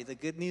 the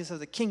good news of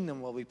the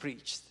kingdom will be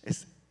preached.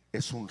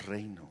 Es un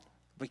reino.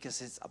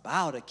 Because it's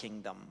about a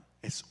kingdom.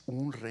 Es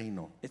un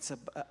reino. It's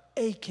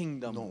a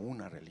kingdom. No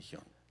una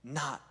religión.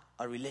 Not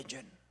a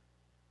religion.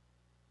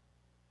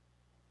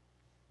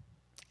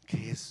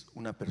 ¿Qué es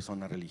una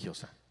persona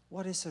religiosa?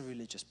 What is a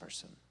religious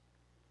person?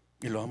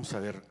 Y lo vamos a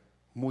ver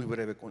muy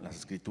breve con las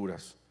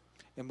escrituras,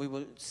 And we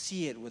will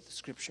see it with the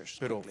scriptures.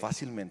 pero quickly.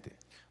 fácilmente.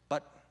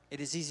 But it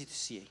is easy to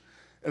see.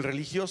 El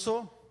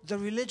religioso The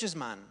religious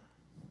man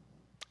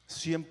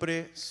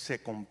siempre se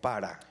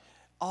compara.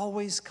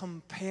 always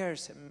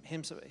compares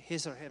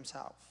his or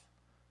himself.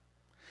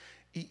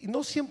 Y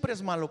no siempre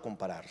es malo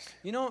compararse.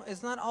 You know,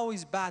 it's not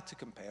always bad to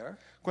compare.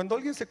 Cuando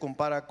alguien se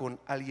compara con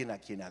alguien a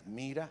quien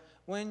admira,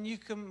 When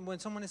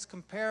someone is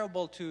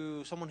comparable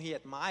to someone he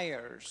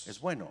admires, es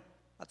bueno,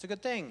 that's a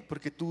good thing.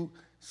 porque tú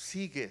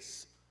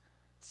sigues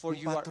For un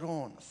you are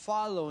patrón.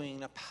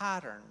 following a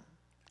pattern.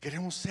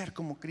 Queremos ser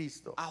como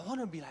Cristo. I want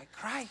to be like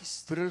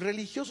Christ. Pero el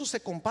religioso se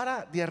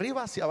compara de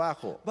arriba hacia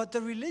abajo. But the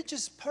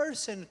religious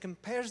person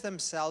compares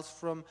themselves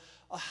from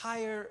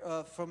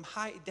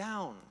high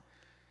down.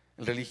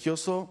 El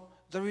religioso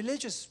The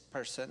religious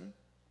person,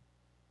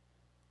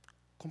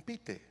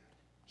 compite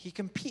he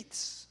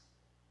competes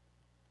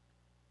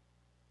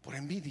por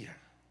envidia.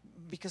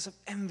 because of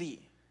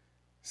envy.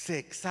 Se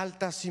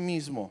exalta a sí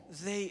mismo.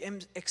 They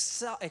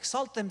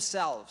exalt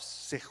themselves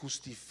Se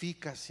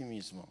justifica a sí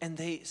mismo. and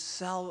they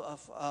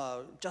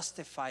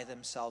justify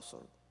themselves.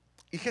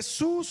 Y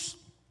Jesús,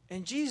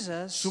 And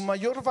Jesus, su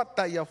mayor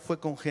batalla fue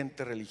con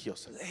gente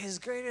religiosa. his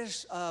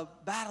greatest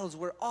battles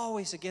were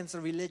always against the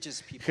religious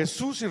people.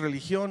 Jesús y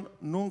religión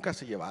nunca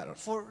se llevaron.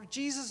 For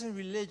Jesus and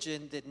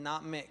religion did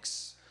not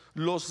mix.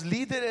 Los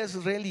líderes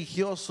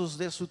religiosos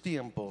de su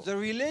tiempo The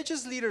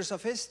religious leaders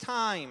of his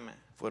time,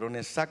 fueron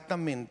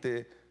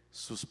exactamente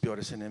sus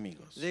peores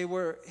enemigos. they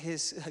were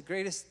his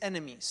greatest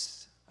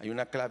enemies. Hay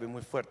una clave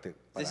muy fuerte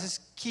para This is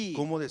key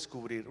cómo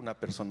descubrir una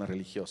persona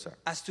religiosa.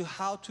 as to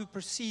how to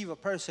perceive a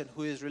person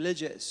who is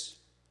religious.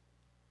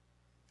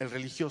 El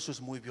religioso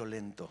es muy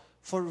violento.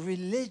 For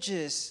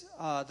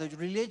the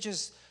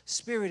religious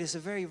spirit is a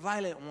very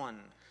violent one.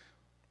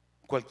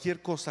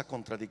 Cualquier cosa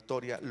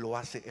contradictoria lo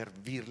hace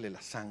hervirle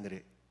la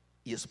sangre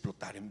y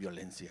explotar en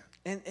violencia.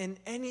 And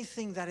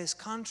anything that is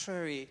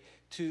contrary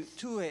to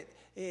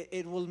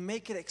it will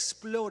make it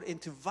explode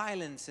into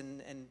violence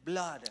and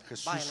blood.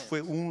 Jesús Violence.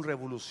 fue un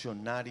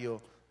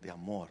revolucionario de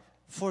amor.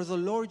 For the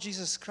Lord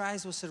Jesus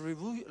Christ was a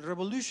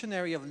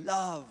revolutionary of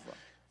love.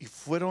 Y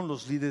fueron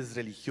los líderes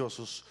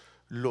religiosos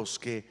los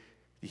que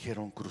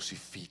dijeron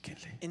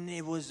crucifíquenle. And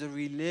it was the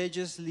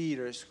religious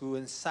leaders who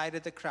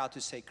incited the crowd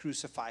to say,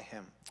 crucify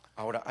him.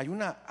 Ahora, hay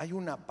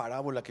una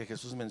parábola que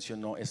Jesús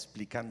mencionó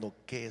explicando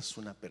qué es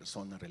una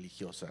persona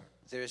religiosa.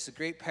 There is a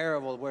great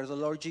parable where the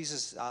Lord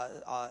Jesus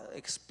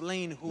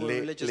explained who a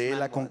religious Léela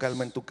man con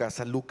calma en was. tu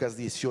casa. Lucas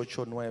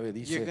 18:9 You're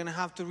dice. going to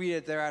have to read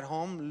it there at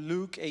home.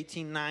 Luke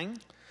 18:9.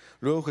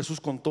 Luego Jesús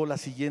contó la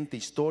siguiente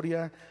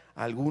historia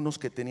a algunos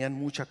que tenían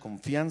mucha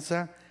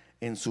confianza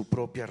en su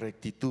propia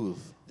rectitud.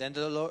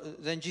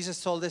 Then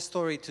Jesus told this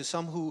story to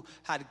some who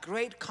had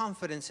great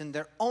confidence in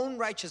their own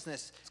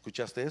righteousness.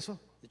 ¿Escuchaste eso?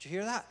 Did you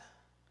hear that?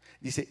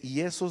 Dice, y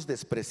esos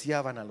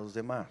despreciaban a los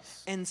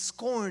demás. And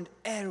scorned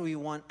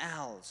everyone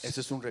else.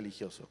 Ese es un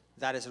religioso.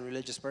 That is a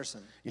religious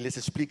person. Y les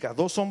explica,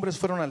 2 hombres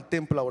fueron al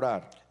templo a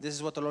orar. This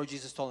is what the Lord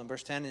Jesus told in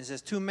verse 10. It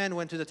says, 2 men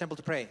went to the temple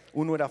to pray.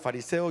 Uno era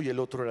fariseo y el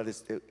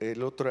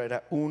otro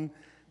era un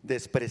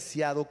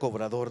despreciado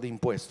cobrador de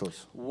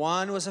impuestos.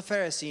 One was a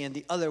Pharisee and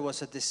the other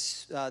was a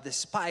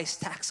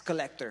despised tax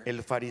collector.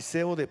 El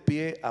fariseo, de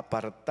pie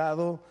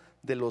apartado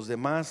de los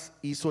demás,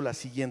 hizo la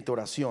siguiente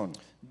oración.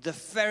 The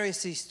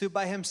Pharisee stood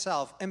by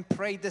himself and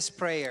prayed this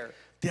prayer.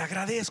 Te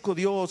agradezco,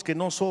 Dios, que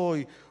no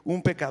soy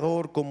un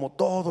pecador como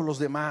todos los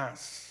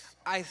demás.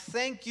 I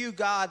thank you,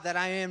 God, that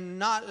I am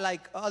not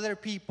like other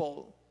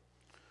people.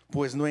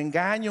 Pues no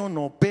engaño,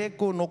 no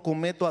peco, no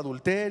cometo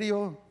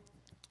adulterio.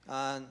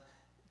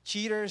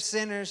 Cheaters,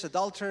 sinners,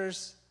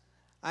 adulterers.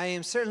 I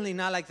am certainly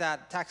not like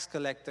that tax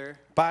collector.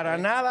 Para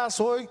nada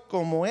soy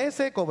como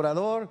ese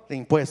cobrador de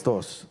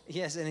impuestos.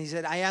 Yes, and he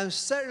said, I am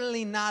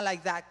certainly not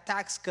like that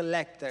tax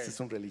collector. Ese es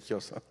un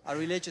religioso. A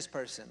religious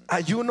person.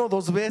 Ayuno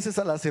 2 veces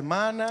a la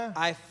semana.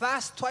 I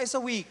fast twice a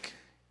week.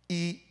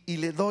 Y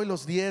le doy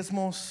los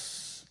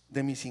diezmos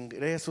de mis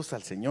ingresos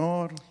al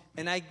Señor.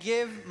 And I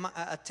give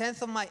a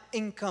tenth of my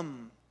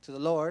income to the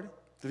Lord.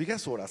 ¿Te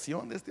fijas su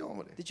oración de este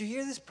hombre? Did you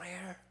hear this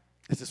prayer?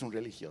 Este es un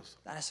religioso.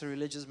 That is a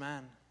religious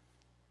man.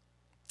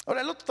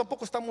 Ahora el otro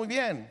tampoco está muy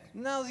bien.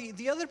 No,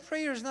 the other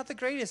prayer is not the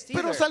greatest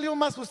either. Pero salió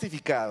más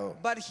justificado.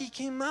 But he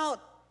came out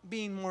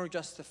being more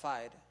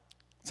justified.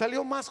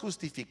 Salió más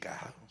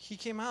justificado. He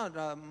came out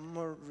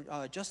more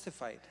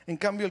justified. En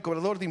cambio, el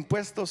cobrador de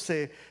impuestos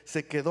se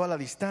quedó a la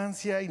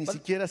distancia y ni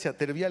siquiera se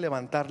atrevía a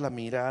levantar la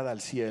mirada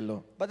al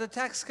cielo. But the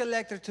tax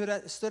collector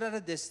stood at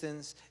a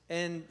distance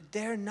and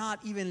dare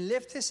not even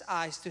lift his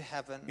eyes to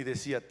heaven. Y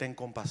decía, ten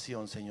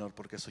compasión, Señor,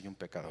 porque soy un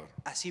pecador.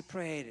 As he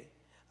prayed,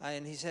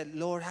 and he said,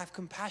 Lord, have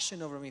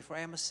compassion over me, for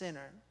I am a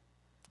sinner.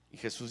 Y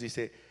Jesús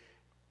dice,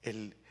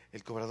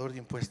 el cobrador de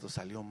impuestos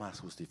salió más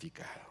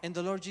justificado. And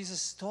the Lord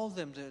Jesus told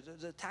them,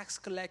 the tax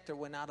collector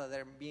went out of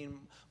there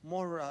being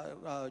more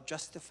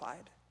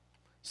justified.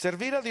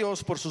 Servir a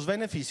Dios por sus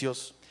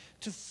beneficios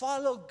To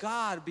follow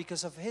God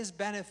because of His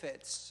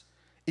benefits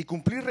y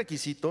cumplir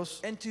requisitos,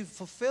 and to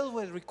fulfill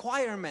with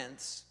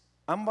requirements,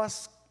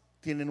 ambas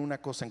tienen una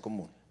cosa en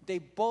común: they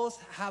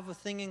both have a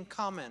thing in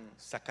common.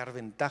 sacar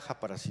ventaja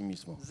para sí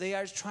mismo. They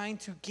are trying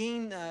to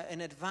gain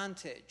an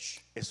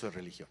advantage. Eso es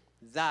religión.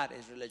 That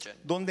is religion.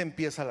 ¿Dónde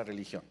empieza la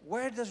religión?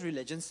 Where does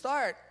religion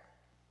start?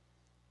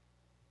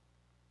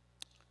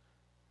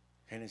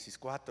 Génesis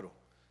 4,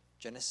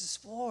 Genesis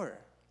 4,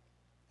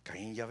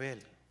 Caín y Abel.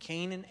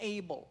 Cain and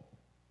Abel.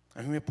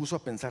 A mí me puso a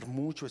pensar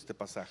mucho este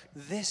pasaje,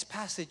 This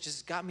passage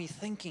just got me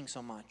thinking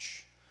so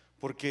much.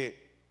 porque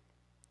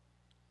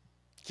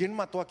 ¿quién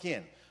mató a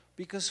quién?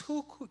 Because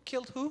who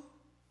killed who?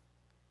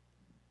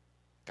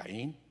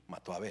 Caín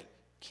mató a Abel.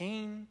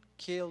 Cain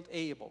killed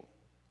Abel.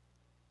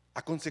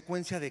 ¿A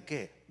consecuencia de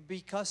qué?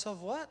 Because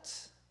of what?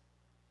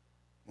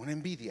 Una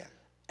envidia.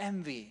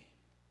 Envy.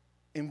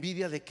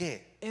 ¿Envidia de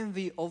qué?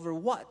 Envy over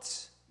what?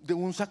 De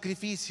un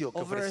sacrificio que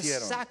Over a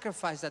ofrecieron.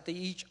 sacrifice that they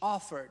each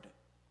offered.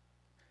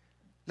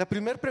 La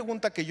primera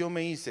pregunta que yo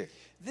me hice: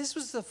 This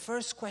was the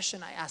first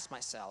question I asked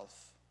myself.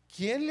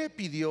 ¿quién le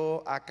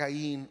pidió a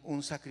Caín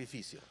un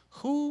sacrificio?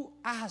 Who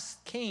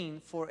asked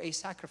Cain for a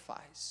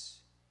sacrifice?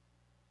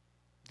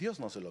 Dios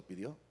no se lo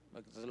pidió.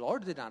 The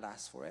Lord did not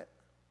ask for it.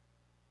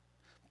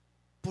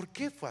 ¿Por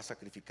qué fue a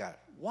sacrificar?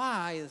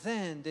 Why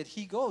then did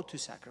he go to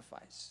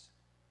sacrifice?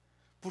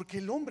 Porque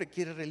el hombre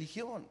quiere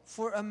religión.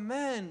 For a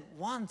man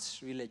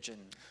wants religion.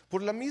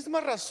 Por la misma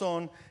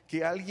razón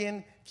que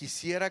alguien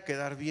quisiera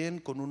quedar bien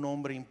con un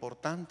hombre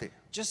importante.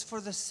 Just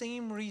for the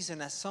same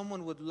reason as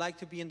someone would like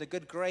to be in the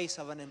good grace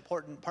of an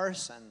important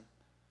person.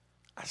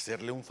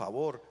 Hacerle un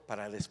favor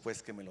para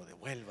después que me lo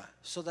devuelva.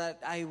 So that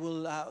I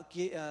will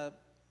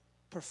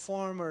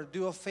perform or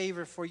do a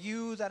favor for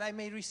you that I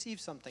may receive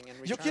something in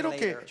return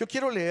later. Yo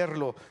quiero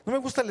leerlo. No me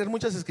gusta leer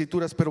muchas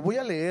escrituras, pero voy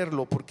a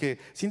leerlo porque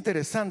es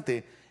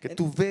interesante que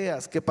tú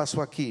veas qué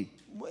pasó aquí.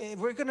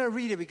 We're going to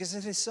read it because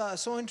it is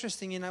so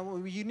interesting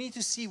and you need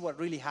to see what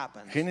really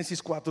happened.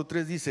 Génesis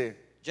 4:3 dice: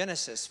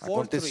 Genesis 4:3.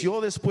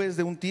 aconteció después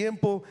de un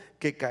tiempo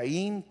que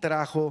Caín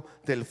trajo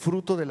del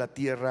fruto de la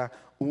tierra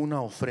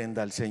una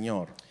ofrenda al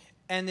Señor.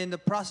 And in the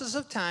process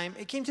of time,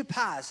 it came to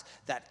pass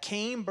that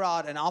Cain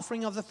brought an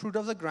offering of the fruit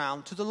of the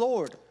ground to the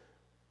Lord.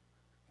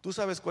 Tú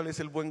sabes cuál es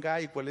el buen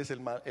guy y cuál es el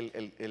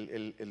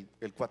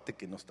cuate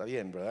que no está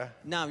bien, ¿verdad?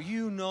 Now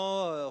you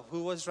know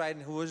who was right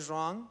and who was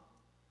wrong.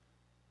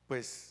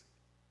 Pues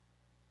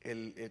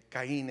el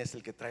Caín es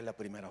el que trae la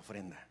primera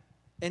ofrenda.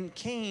 And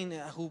Cain,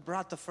 who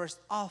brought the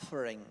first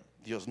offering.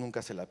 Dios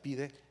nunca se la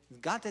pide,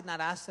 God did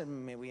not ask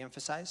him, may we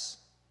emphasize,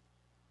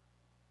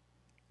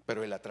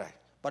 pero él la trae.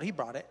 but he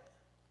brought it.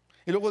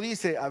 Y luego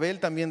dice, Abel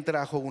también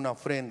trajo una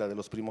ofrenda de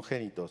los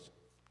primogénitos.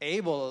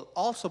 Abel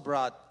also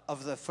brought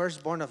of the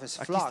firstborn of his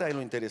Aquí flock. está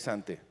lo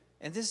interesante.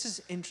 And this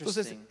is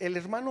Entonces, interesting. el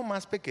hermano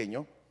más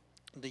pequeño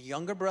The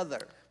younger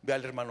brother ve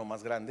al hermano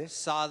más grande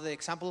saw the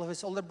example of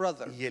his older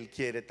brother, y él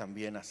quiere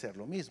también hacer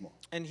lo mismo.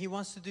 and he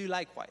wants to do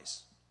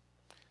likewise.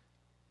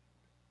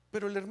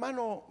 Pero el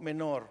hermano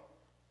menor,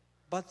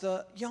 But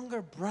the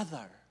younger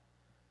brother,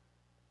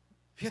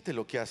 fíjate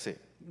lo que hace.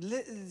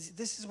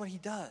 this is what he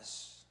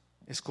does.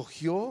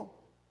 Escogió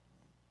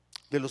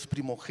de los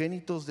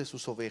primogénitos de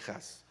sus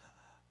ovejas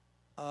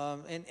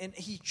And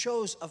he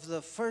chose of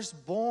the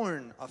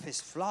firstborn of his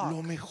flock,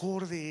 lo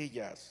mejor de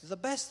ellas. the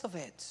best of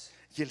it.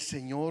 Y el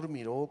Señor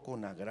miró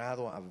con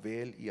agrado a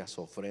Abel y a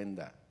su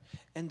ofrenda.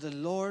 And the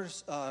Lord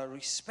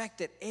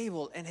respected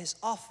Abel and his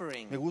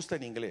offering. Me gusta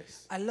en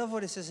inglés. I love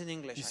what it says in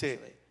English, Dice,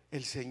 actually.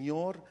 el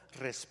Señor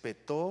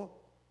respetó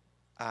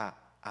a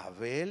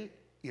Abel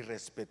y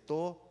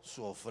respetó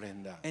su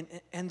ofrenda.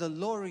 And the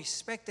Lord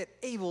respected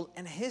Abel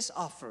and his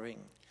offering.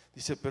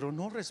 Dice, pero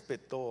no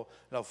respetó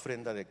la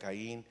ofrenda de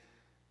Caín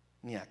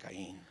ni a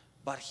Caín.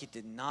 But he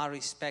did not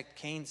respect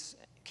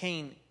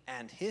Cain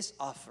and his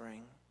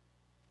offering.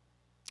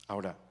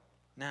 Ahora,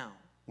 Now,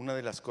 una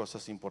de las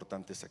cosas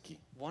importantes aquí,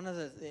 one of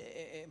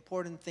the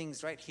important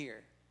things right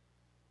here,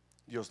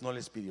 Dios no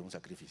les pidió un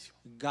sacrificio.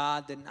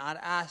 God did not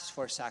ask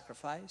for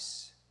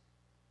sacrifice,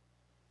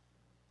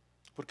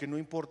 Porque no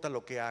importa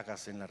lo que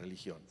hagas en la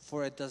religión,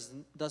 for it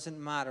doesn't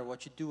matter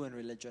what you do in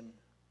religion.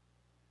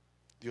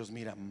 Dios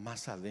mira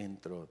más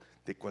adentro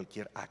de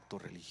cualquier acto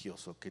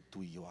religioso que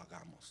tú y yo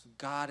hagamos.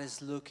 God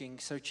is looking,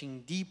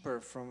 searching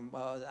deeper from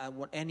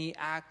any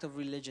act of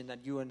religion that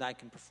you and I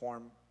can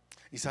perform.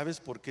 ¿Y sabes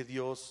por qué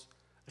Dios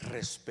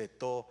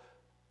respetó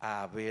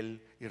a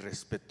Abel y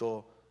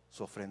respetó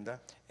su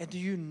ofrenda? And do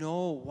you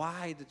know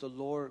why did the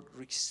Lord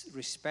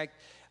respect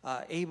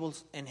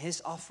Abel's and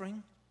his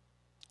offering?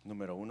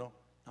 Número uno,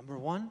 Number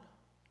one,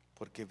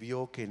 porque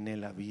vio que en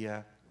él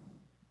había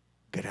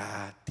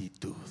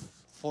gratitud.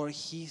 for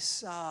he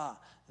saw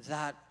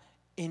that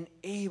in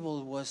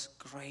Abel was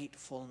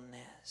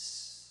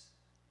gratefulness.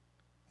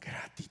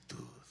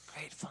 Gratitud.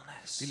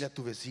 Gratefulness. Dile a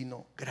tu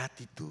vecino,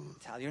 gratitud.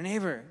 Tell your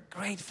neighbor,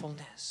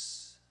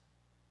 gratefulness.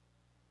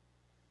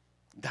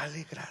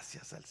 Dale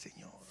gracias al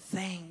Señor.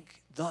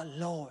 Thank the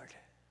Lord.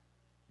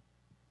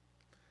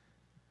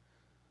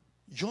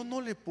 Yo no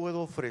le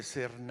puedo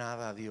ofrecer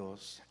nada a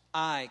Dios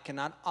I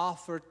cannot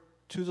offer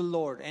to the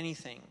Lord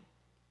anything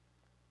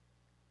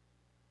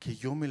que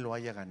yo me lo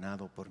haya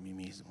ganado por mí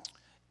mismo.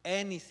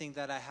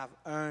 that I have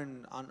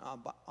earned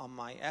on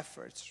my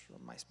efforts,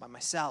 by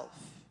myself.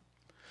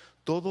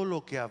 Todo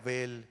lo que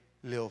Abel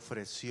le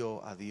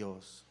ofreció a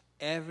Dios,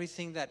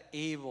 Everything that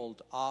Abel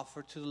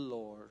offered to the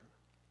Lord,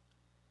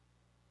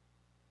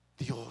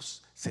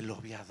 Dios se lo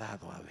había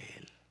dado a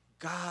Abel.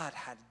 God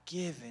had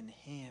given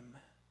him.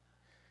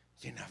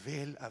 Y en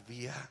Abel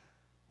había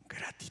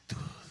gratitud.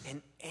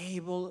 And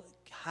Abel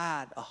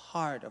had a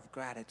heart of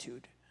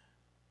gratitude.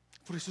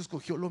 Por eso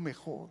escogió lo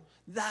mejor.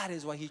 That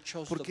is why he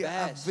chose Porque the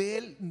best.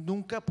 Abel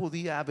nunca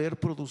podía haber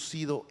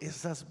producido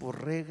esas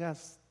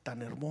borregas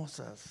tan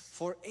hermosas.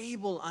 For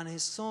Abel on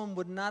his own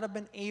would not have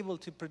been able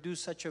to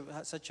produce such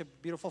a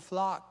beautiful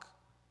flock.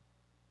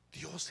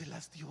 Dios se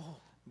las dio.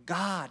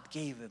 God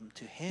gave him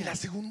to Y him. la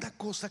segunda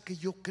cosa que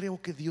yo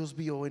creo que Dios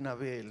vio en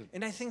Abel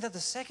And I think that the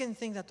second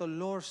thing that the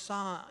Lord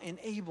saw in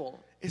Abel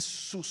es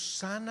su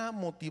sana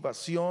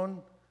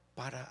motivación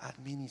para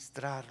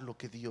administrar lo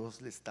que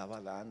Dios le estaba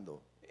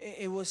dando.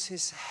 it was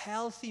his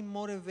healthy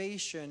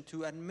motivation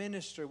to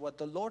administer what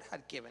the Lord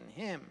had given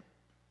him.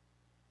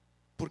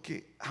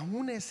 Porque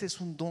aún ese es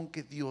un don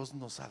que Dios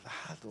nos ha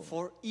dado.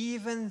 For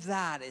even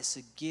that is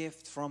a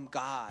gift from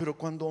God. Pero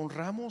cuando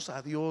honramos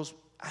a Dios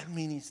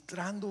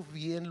administrando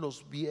bien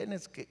los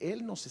bienes que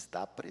Él nos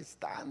está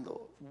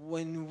prestando,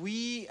 When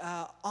we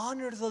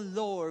honor the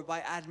Lord by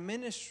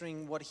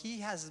administering what He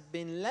has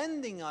been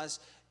lending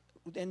us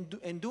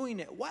and doing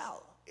it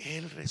well,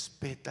 Él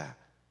respeta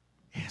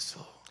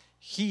eso.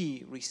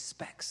 He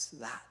respects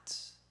that.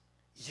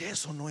 Y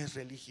eso no es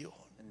religión.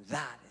 And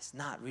that is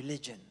not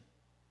religion.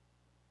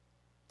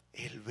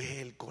 Él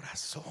ve el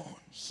corazón.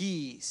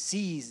 He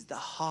sees the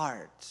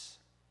heart.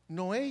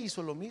 Noé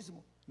hizo lo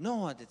mismo.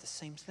 Noah did the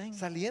same thing.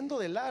 Saliendo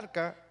del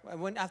arca,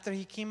 After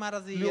he came out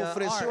of the le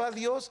ofreció a ark,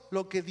 Dios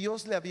lo que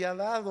Dios le había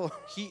dado.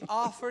 he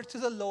offered to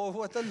the Lord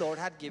what the Lord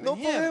had given No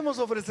him. podemos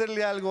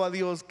ofrecerle algo a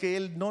Dios que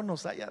Él no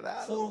nos haya For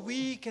dado.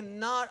 we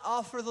cannot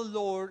offer the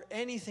Lord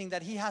anything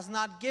that He has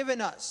not given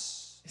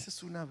us. Esa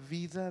es una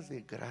vida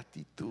de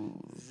gratitud.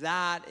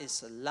 That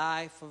is a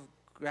life of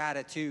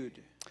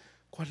gratitude.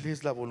 ¿Cuál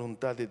es la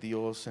voluntad de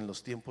Dios en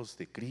los tiempos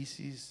de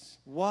crisis?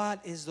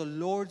 What is the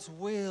Lord's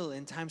will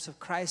in times of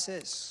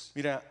crisis?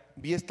 Mira,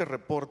 vi este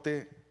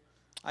reporte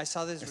I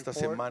saw this esta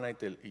report semana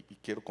y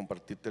quiero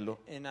compartírtelo.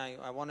 and I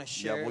want to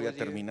Ya share voy it a with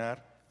you.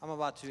 terminar. I'm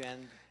about to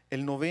end.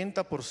 El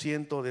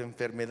 90% de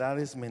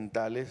enfermedades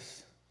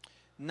mentales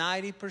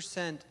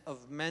 90%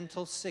 of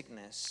mental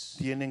sickness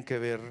tienen que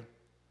ver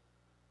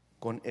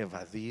con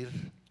evadir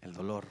el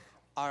dolor.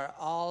 are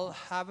all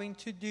having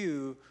to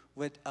do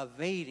with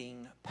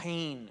evading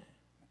pain.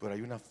 Pero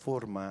hay una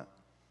forma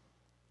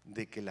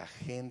de que la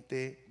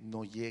gente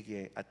no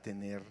llegue a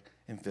tener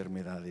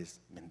enfermedades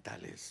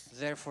mentales.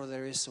 Therefore,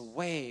 there is a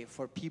way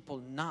for people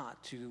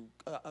not to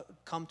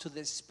come to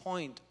this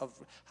point of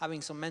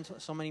having so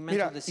many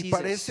mental Mira, y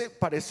diseases.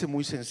 parece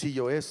muy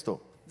sencillo esto.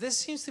 This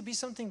seems to be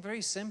something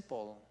very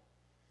simple.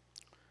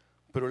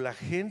 Pero la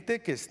gente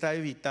que está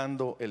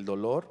evitando el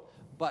dolor,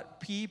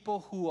 But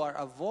people who are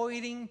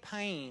avoiding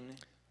pain,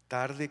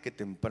 tarde que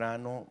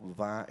temprano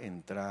va a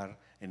entrar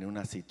en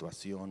una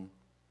situación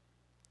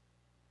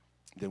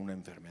de una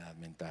enfermedad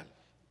mental.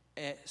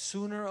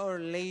 Sooner or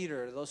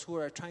later, those who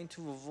are trying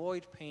to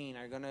avoid pain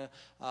are going to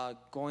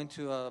go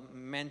into a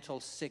mental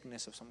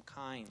sickness of some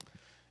kind.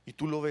 Y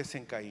tú lo ves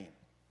en Caín.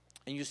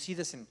 And you see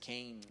this in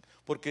Cain.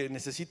 Porque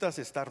necesitas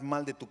estar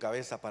mal de tu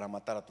cabeza para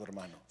matar a tu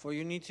hermano. For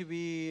you need to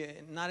be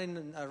not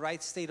in a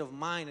right state of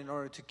mind in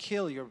order to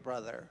kill your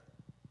brother.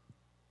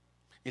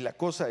 Y la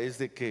cosa es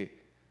de que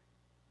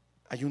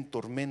hay un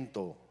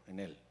tormento en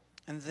él.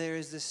 And there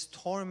is this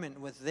torment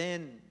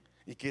within.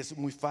 Y que es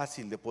muy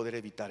fácil de poder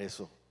evitar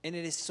eso. And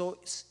it is so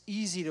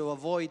easy to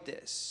avoid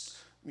this.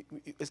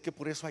 Es que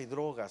por eso hay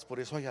drogas, por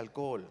eso hay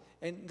alcohol.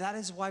 And that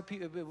is why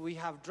we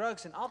have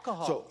drugs and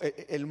alcohol. So,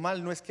 el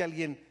mal no es que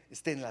alguien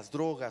esté en las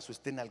drogas o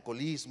esté en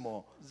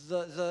alcoholismo.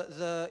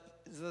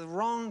 The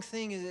wrong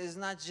thing is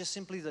not just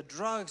simply the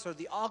drugs or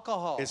the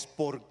alcohol. Es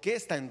por qué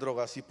está en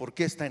drogas y por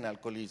qué está en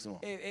alcoholismo.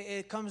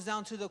 It comes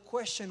down to the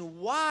question,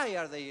 why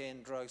are they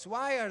in drugs?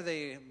 Why are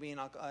they being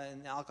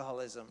in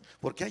alcoholism?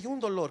 Porque hay un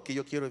dolor que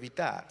yo quiero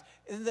evitar.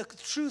 And the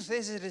truth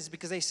is, it is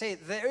because they say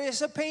there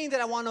is a pain that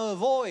I want to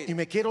avoid. Y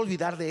me quiero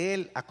olvidar de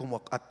él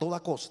a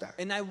toda costa.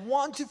 And I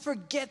want to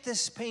forget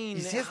this pain.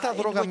 Y si esta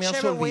droga me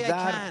hace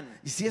olvidar,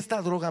 y si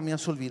esta droga me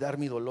hace olvidar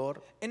mi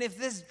dolor, and if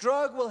this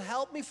drug will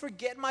help me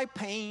forget my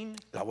pain,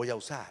 la voy a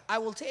usar. I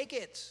will take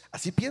it.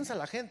 Así piensa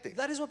la gente.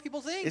 That is what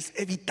people think. Es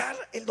evitar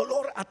el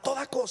dolor a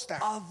toda costa.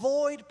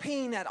 Avoid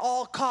pain at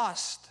all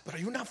cost. Pero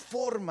hay una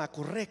forma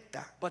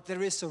correcta. But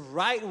there is a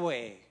right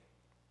way.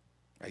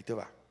 Ahí te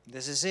va.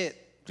 This is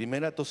it.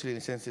 Primera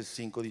Tesalonicenses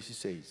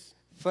 5:16.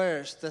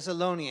 1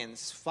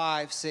 Thessalonians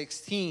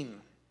 5:16.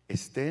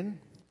 Estén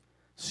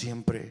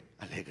siempre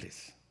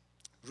alegres.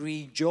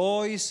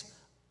 Rejoice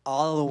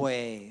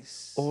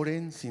always.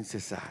 Oren sin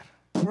cesar.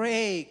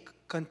 Pray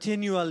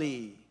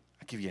continually.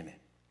 Aquí viene.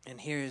 And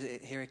here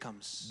it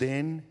comes.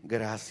 Den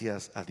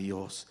gracias a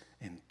Dios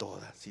en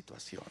toda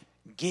situación.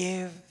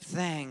 Give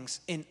thanks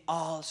in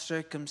all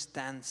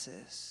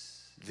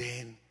circumstances.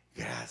 Den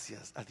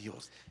gracias a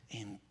Dios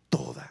en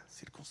toda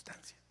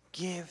circunstancia.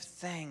 Give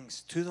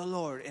thanks to the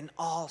Lord in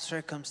all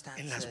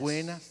circumstances. En las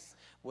buenas,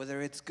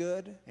 whether it's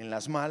good, en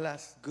las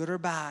malas, good or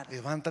bad.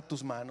 Levanta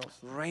tus manos.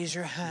 Raise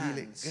your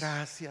hands. Dile,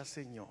 gracias,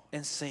 Señor.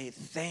 And say,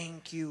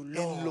 thank you,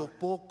 Lord. En lo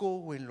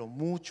poco o en lo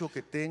mucho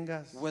que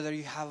tengas. Whether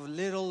you have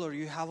little or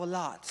you have a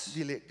lot.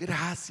 Dile,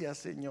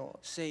 gracias, Señor.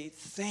 Say,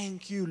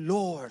 thank you,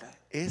 Lord.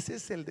 Ese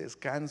es el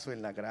descanso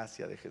en la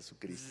gracia de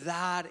Jesucristo.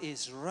 That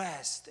is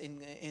rest in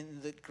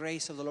the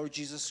grace of the Lord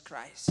Jesus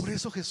Christ. Por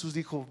eso Jesús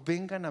dijo,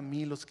 vengan a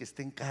mí los que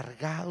estén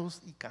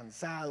cargados y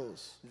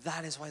cansados.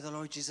 That is why the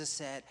Lord Jesus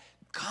said,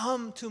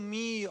 come to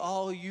me,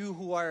 all you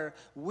who are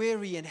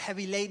weary and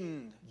heavy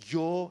laden.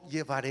 Yo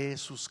llevaré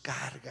sus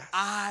cargas.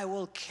 I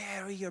will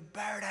carry your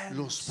burdens.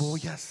 Los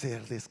voy a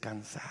hacer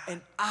descansar.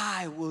 And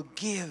I will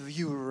give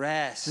you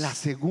rest. La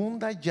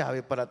segunda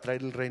llave para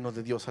traer el reino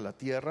de Dios a la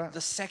tierra.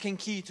 The second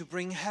key to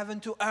bring heaven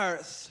to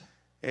earth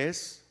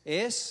is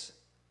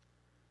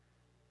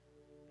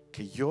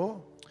que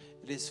yo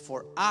it is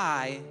for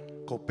I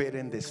coopere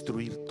en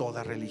destruir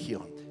toda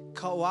religión.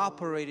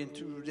 Cooperate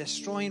into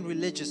destroying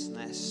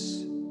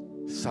religiousness.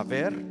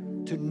 Saber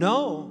to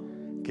know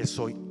que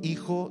soy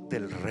hijo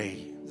del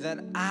rey. That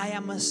I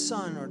am a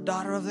son or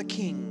daughter of the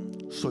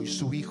king. Soy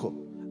su hijo.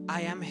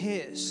 I am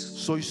his.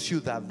 Soy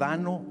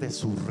ciudadano de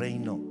su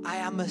reino. I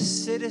am a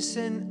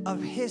citizen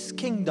of his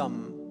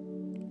kingdom.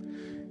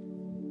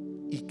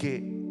 Y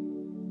que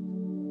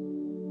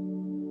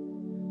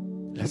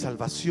la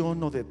salvación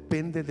no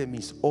depende de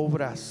mis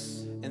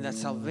obras. And that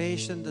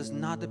salvation does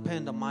not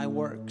depend on my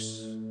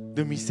works.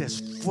 De mis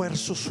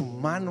esfuerzos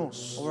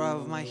humanos. Or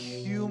of my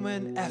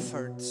human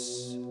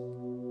efforts.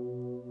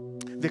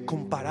 De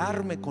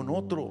compararme con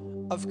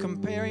otro. Of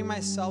comparing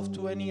myself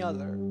to any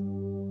other.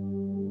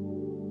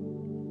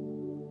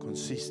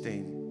 Consiste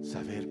en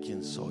saber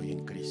quién soy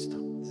en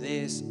Cristo.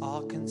 This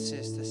all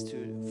consists as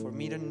to for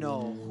me to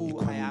know who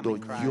I am in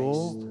Christ.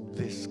 Yo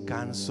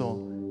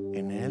descanso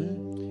en él.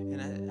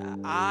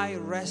 And I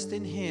rest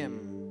in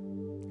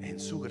him. En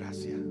su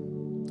gracia.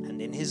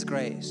 And in his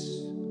grace.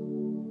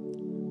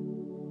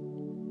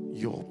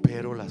 Yo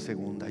opero la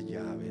segunda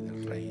llave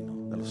del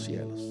reino de los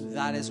cielos.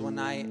 That is when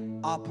I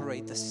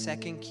operate the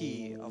second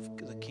key of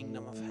the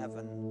kingdom of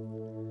heaven.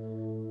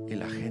 Y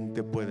la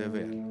gente puede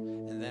ver.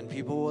 And then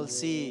people will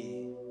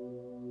see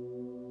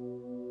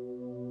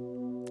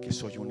que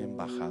soy un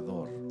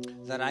embajador.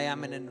 That I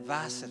am an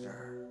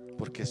ambassador.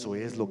 Porque eso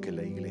es lo que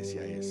la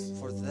iglesia es.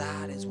 For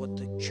that is what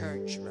the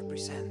church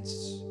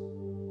represents.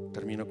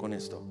 Termino con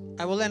esto.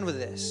 I will end with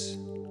this.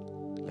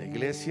 La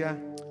iglesia,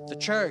 the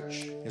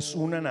church, es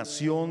una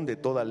nación de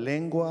toda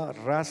lengua,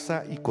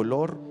 raza y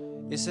color.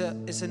 It's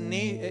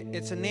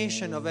a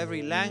nation of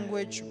every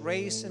language,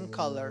 race and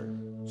color.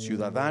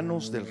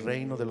 Ciudadanos del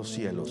reino de los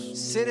cielos.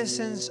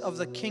 Citizens of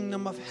the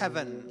kingdom of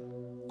heaven.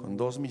 con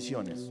dos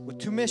misiones. with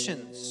two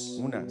missions.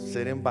 Una,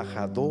 ser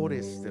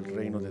embajadores del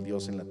reino de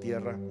Dios en la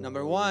tierra.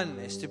 Number one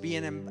is to be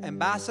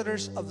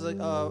ambassadors of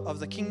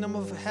the kingdom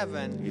of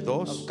heaven, Y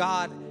dos, of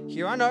God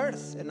here on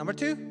earth. And number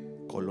two,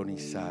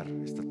 colonizar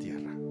esta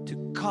tierra. to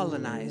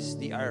colonize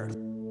the earth.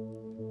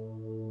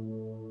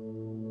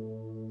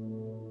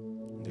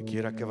 Donde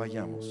quiera que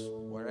vayamos,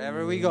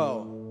 Wherever we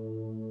go,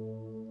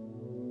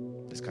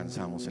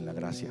 descansamos en la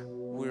gracia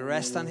we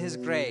rest on His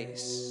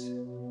grace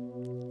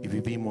y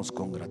vivimos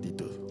con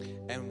gratitud.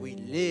 and we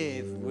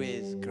live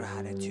with El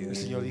gratitude.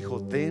 Señor dijo,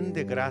 den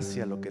de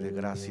gracia lo que de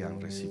gracia han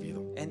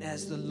recibido. And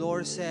as the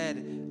Lord said,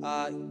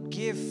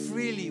 give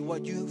freely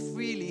what you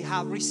freely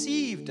have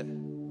received.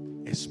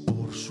 Es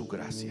por su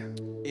gracia,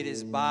 It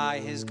is by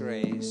His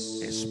grace.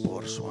 es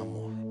por su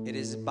amor. It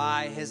is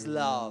by His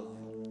love.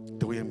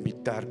 Te voy a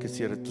invitar que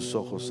cierres tus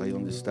ojos ahí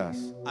donde estás.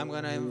 I'm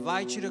going to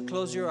invite you to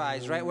close your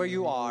eyes right where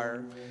you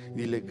are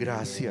Dile,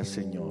 gracias,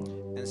 Señor.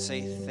 and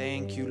say,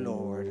 thank you,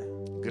 Lord.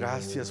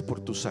 Gracias por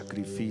tu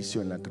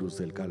sacrificio en la cruz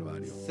del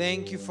Calvario.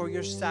 Thank you for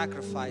your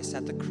sacrifice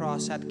at the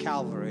cross at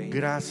Calvary.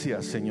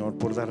 Gracias, Señor,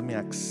 por darme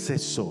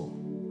acceso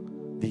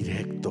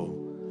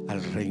directo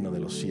al reino de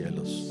los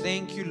cielos.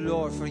 Thank you,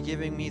 Lord, for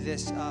giving me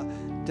this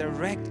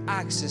direct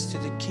access to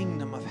the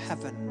kingdom of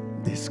heaven.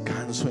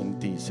 Descanso en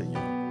ti,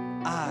 Señor.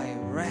 I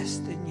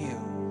rest in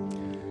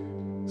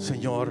you.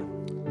 Señor,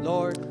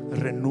 Lord,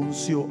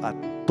 renuncio a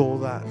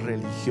toda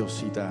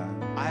religiosidad.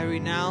 I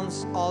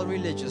renounce all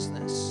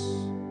religiousness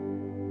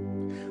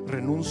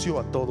Renuncio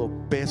a todo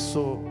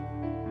peso.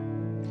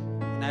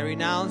 and I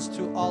renounce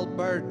to all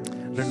burdens,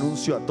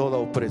 Renuncio a toda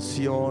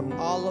opresión.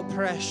 all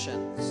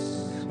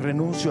oppressions,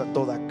 Renuncio a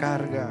toda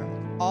carga.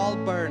 all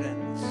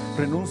burdens,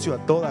 Renuncio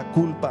a toda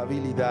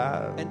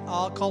culpabilidad. and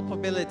all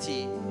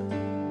culpability.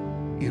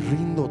 Y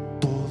rindo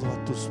todo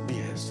a tus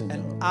pies, Señor.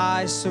 And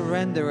I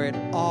surrender it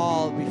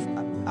all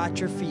at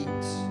your feet.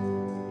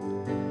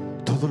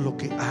 Todo lo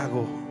que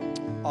hago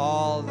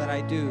All that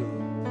I do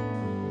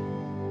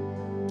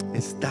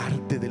es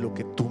darte de lo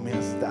que tú me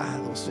has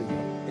dado,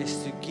 Señor.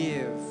 is to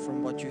give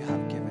from what you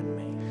have given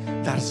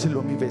me. Dárselo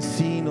a mi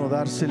vecino,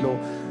 dárselo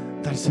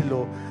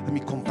a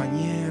mi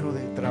compañero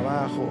de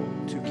trabajo.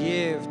 To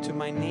give to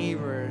my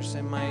neighbors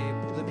and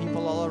the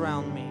people all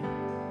around me.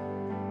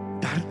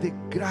 Dar de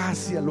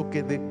gracia lo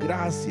que de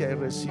gracia he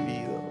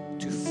recibido.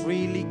 To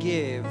freely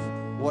give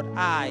what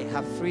I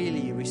have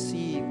freely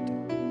received.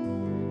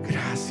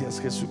 Gracias,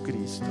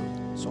 Jesucristo.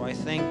 So I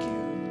thank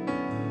you.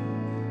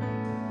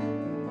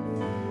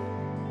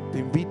 Te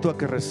invito a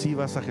que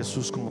recibas a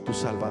Jesús como tu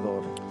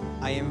Salvador.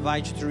 I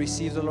invite you to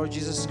receive the Lord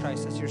Jesus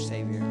Christ as your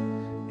Savior.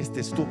 Esta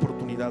es tu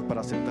oportunidad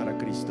para aceptar a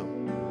Cristo.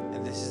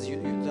 And this is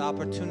the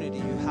opportunity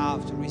you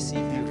have to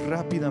receive Y Him.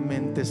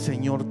 rápidamente,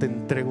 Señor, te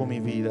entrego mi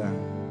vida.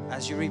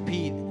 As you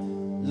repeat,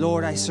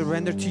 Lord, I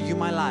surrender to you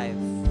my life.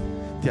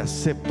 Te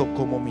acepto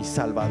como mi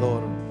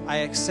Salvador. I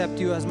accept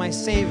you as my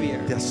Savior.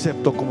 Te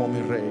acepto como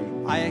mi Rey.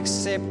 I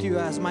accept you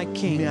as my Me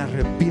King.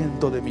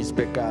 arrepiento de mis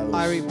pecados.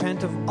 I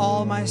repent of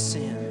all my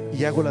sin.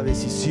 Y hago la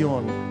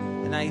decisión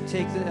And I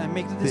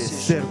make the de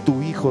ser decision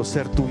tu hijo,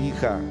 ser tu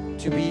hija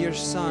to be your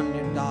son,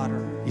 your daughter,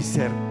 y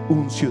ser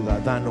un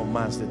ciudadano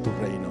más de tu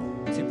reino.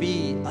 to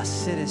be a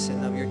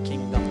citizen of your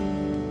kingdom.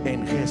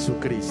 En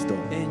Jesucristo.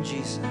 In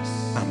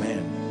Jesus.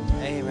 Amén.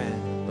 Amen.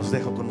 Los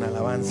dejo con una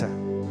alabanza.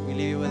 We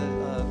leave you with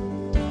a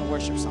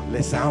worship song.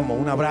 Les amo.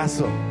 Un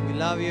abrazo. We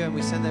love you and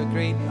we send a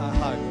great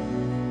hug.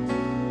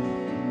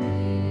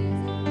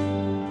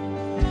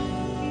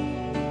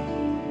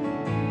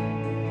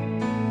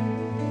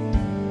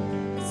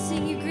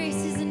 Sing your grace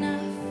is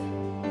enough.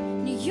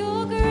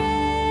 Your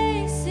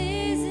grace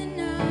is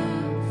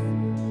enough.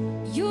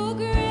 Your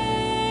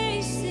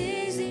grace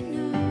is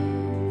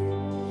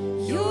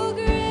enough. Your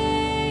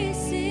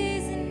grace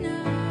is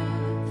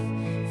enough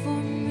for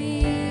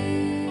me.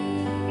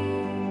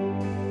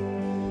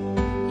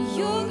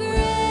 Your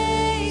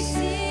grace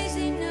is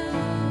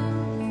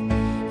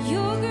enough.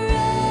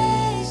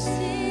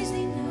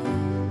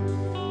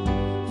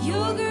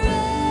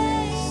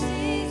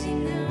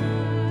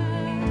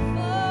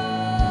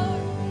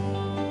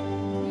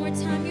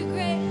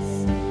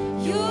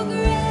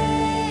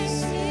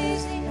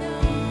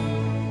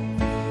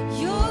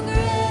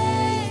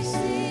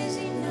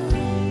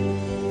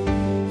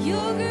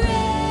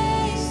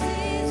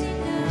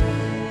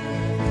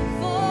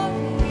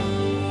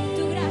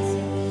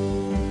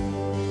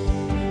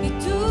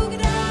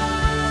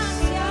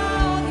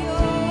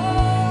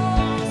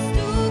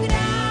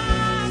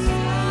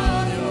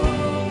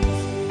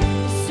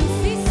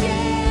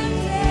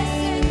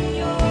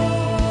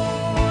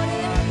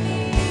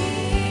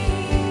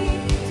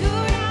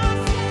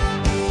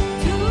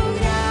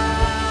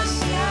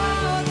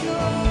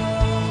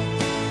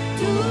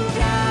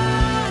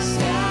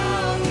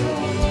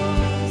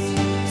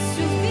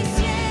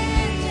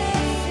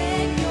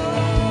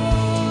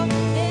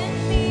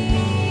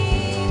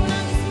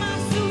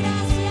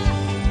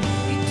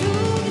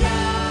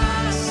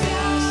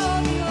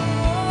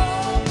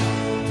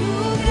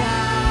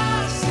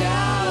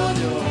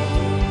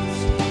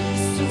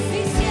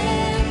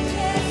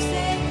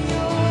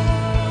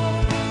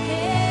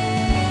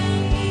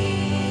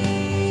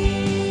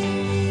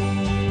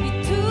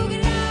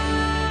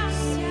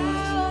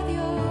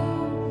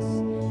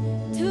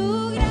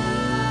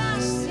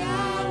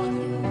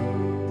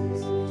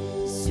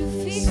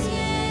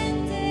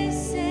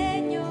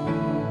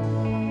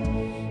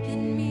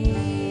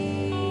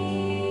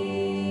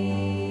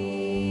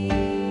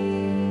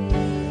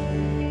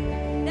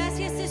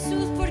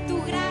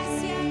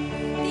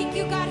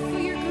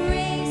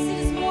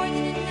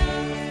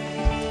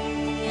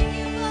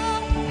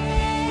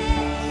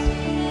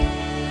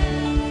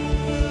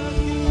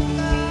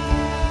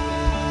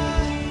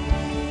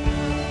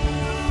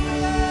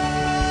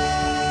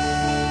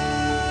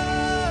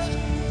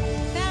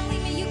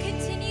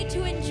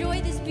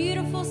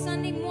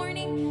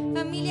 morning.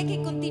 Familia,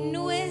 que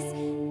continúes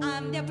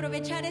de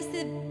aprovechar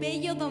este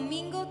bello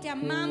domingo. Te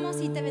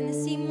amamos y te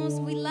bendecimos.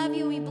 We love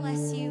you, we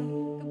bless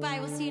you.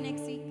 Goodbye, we'll see you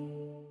next week.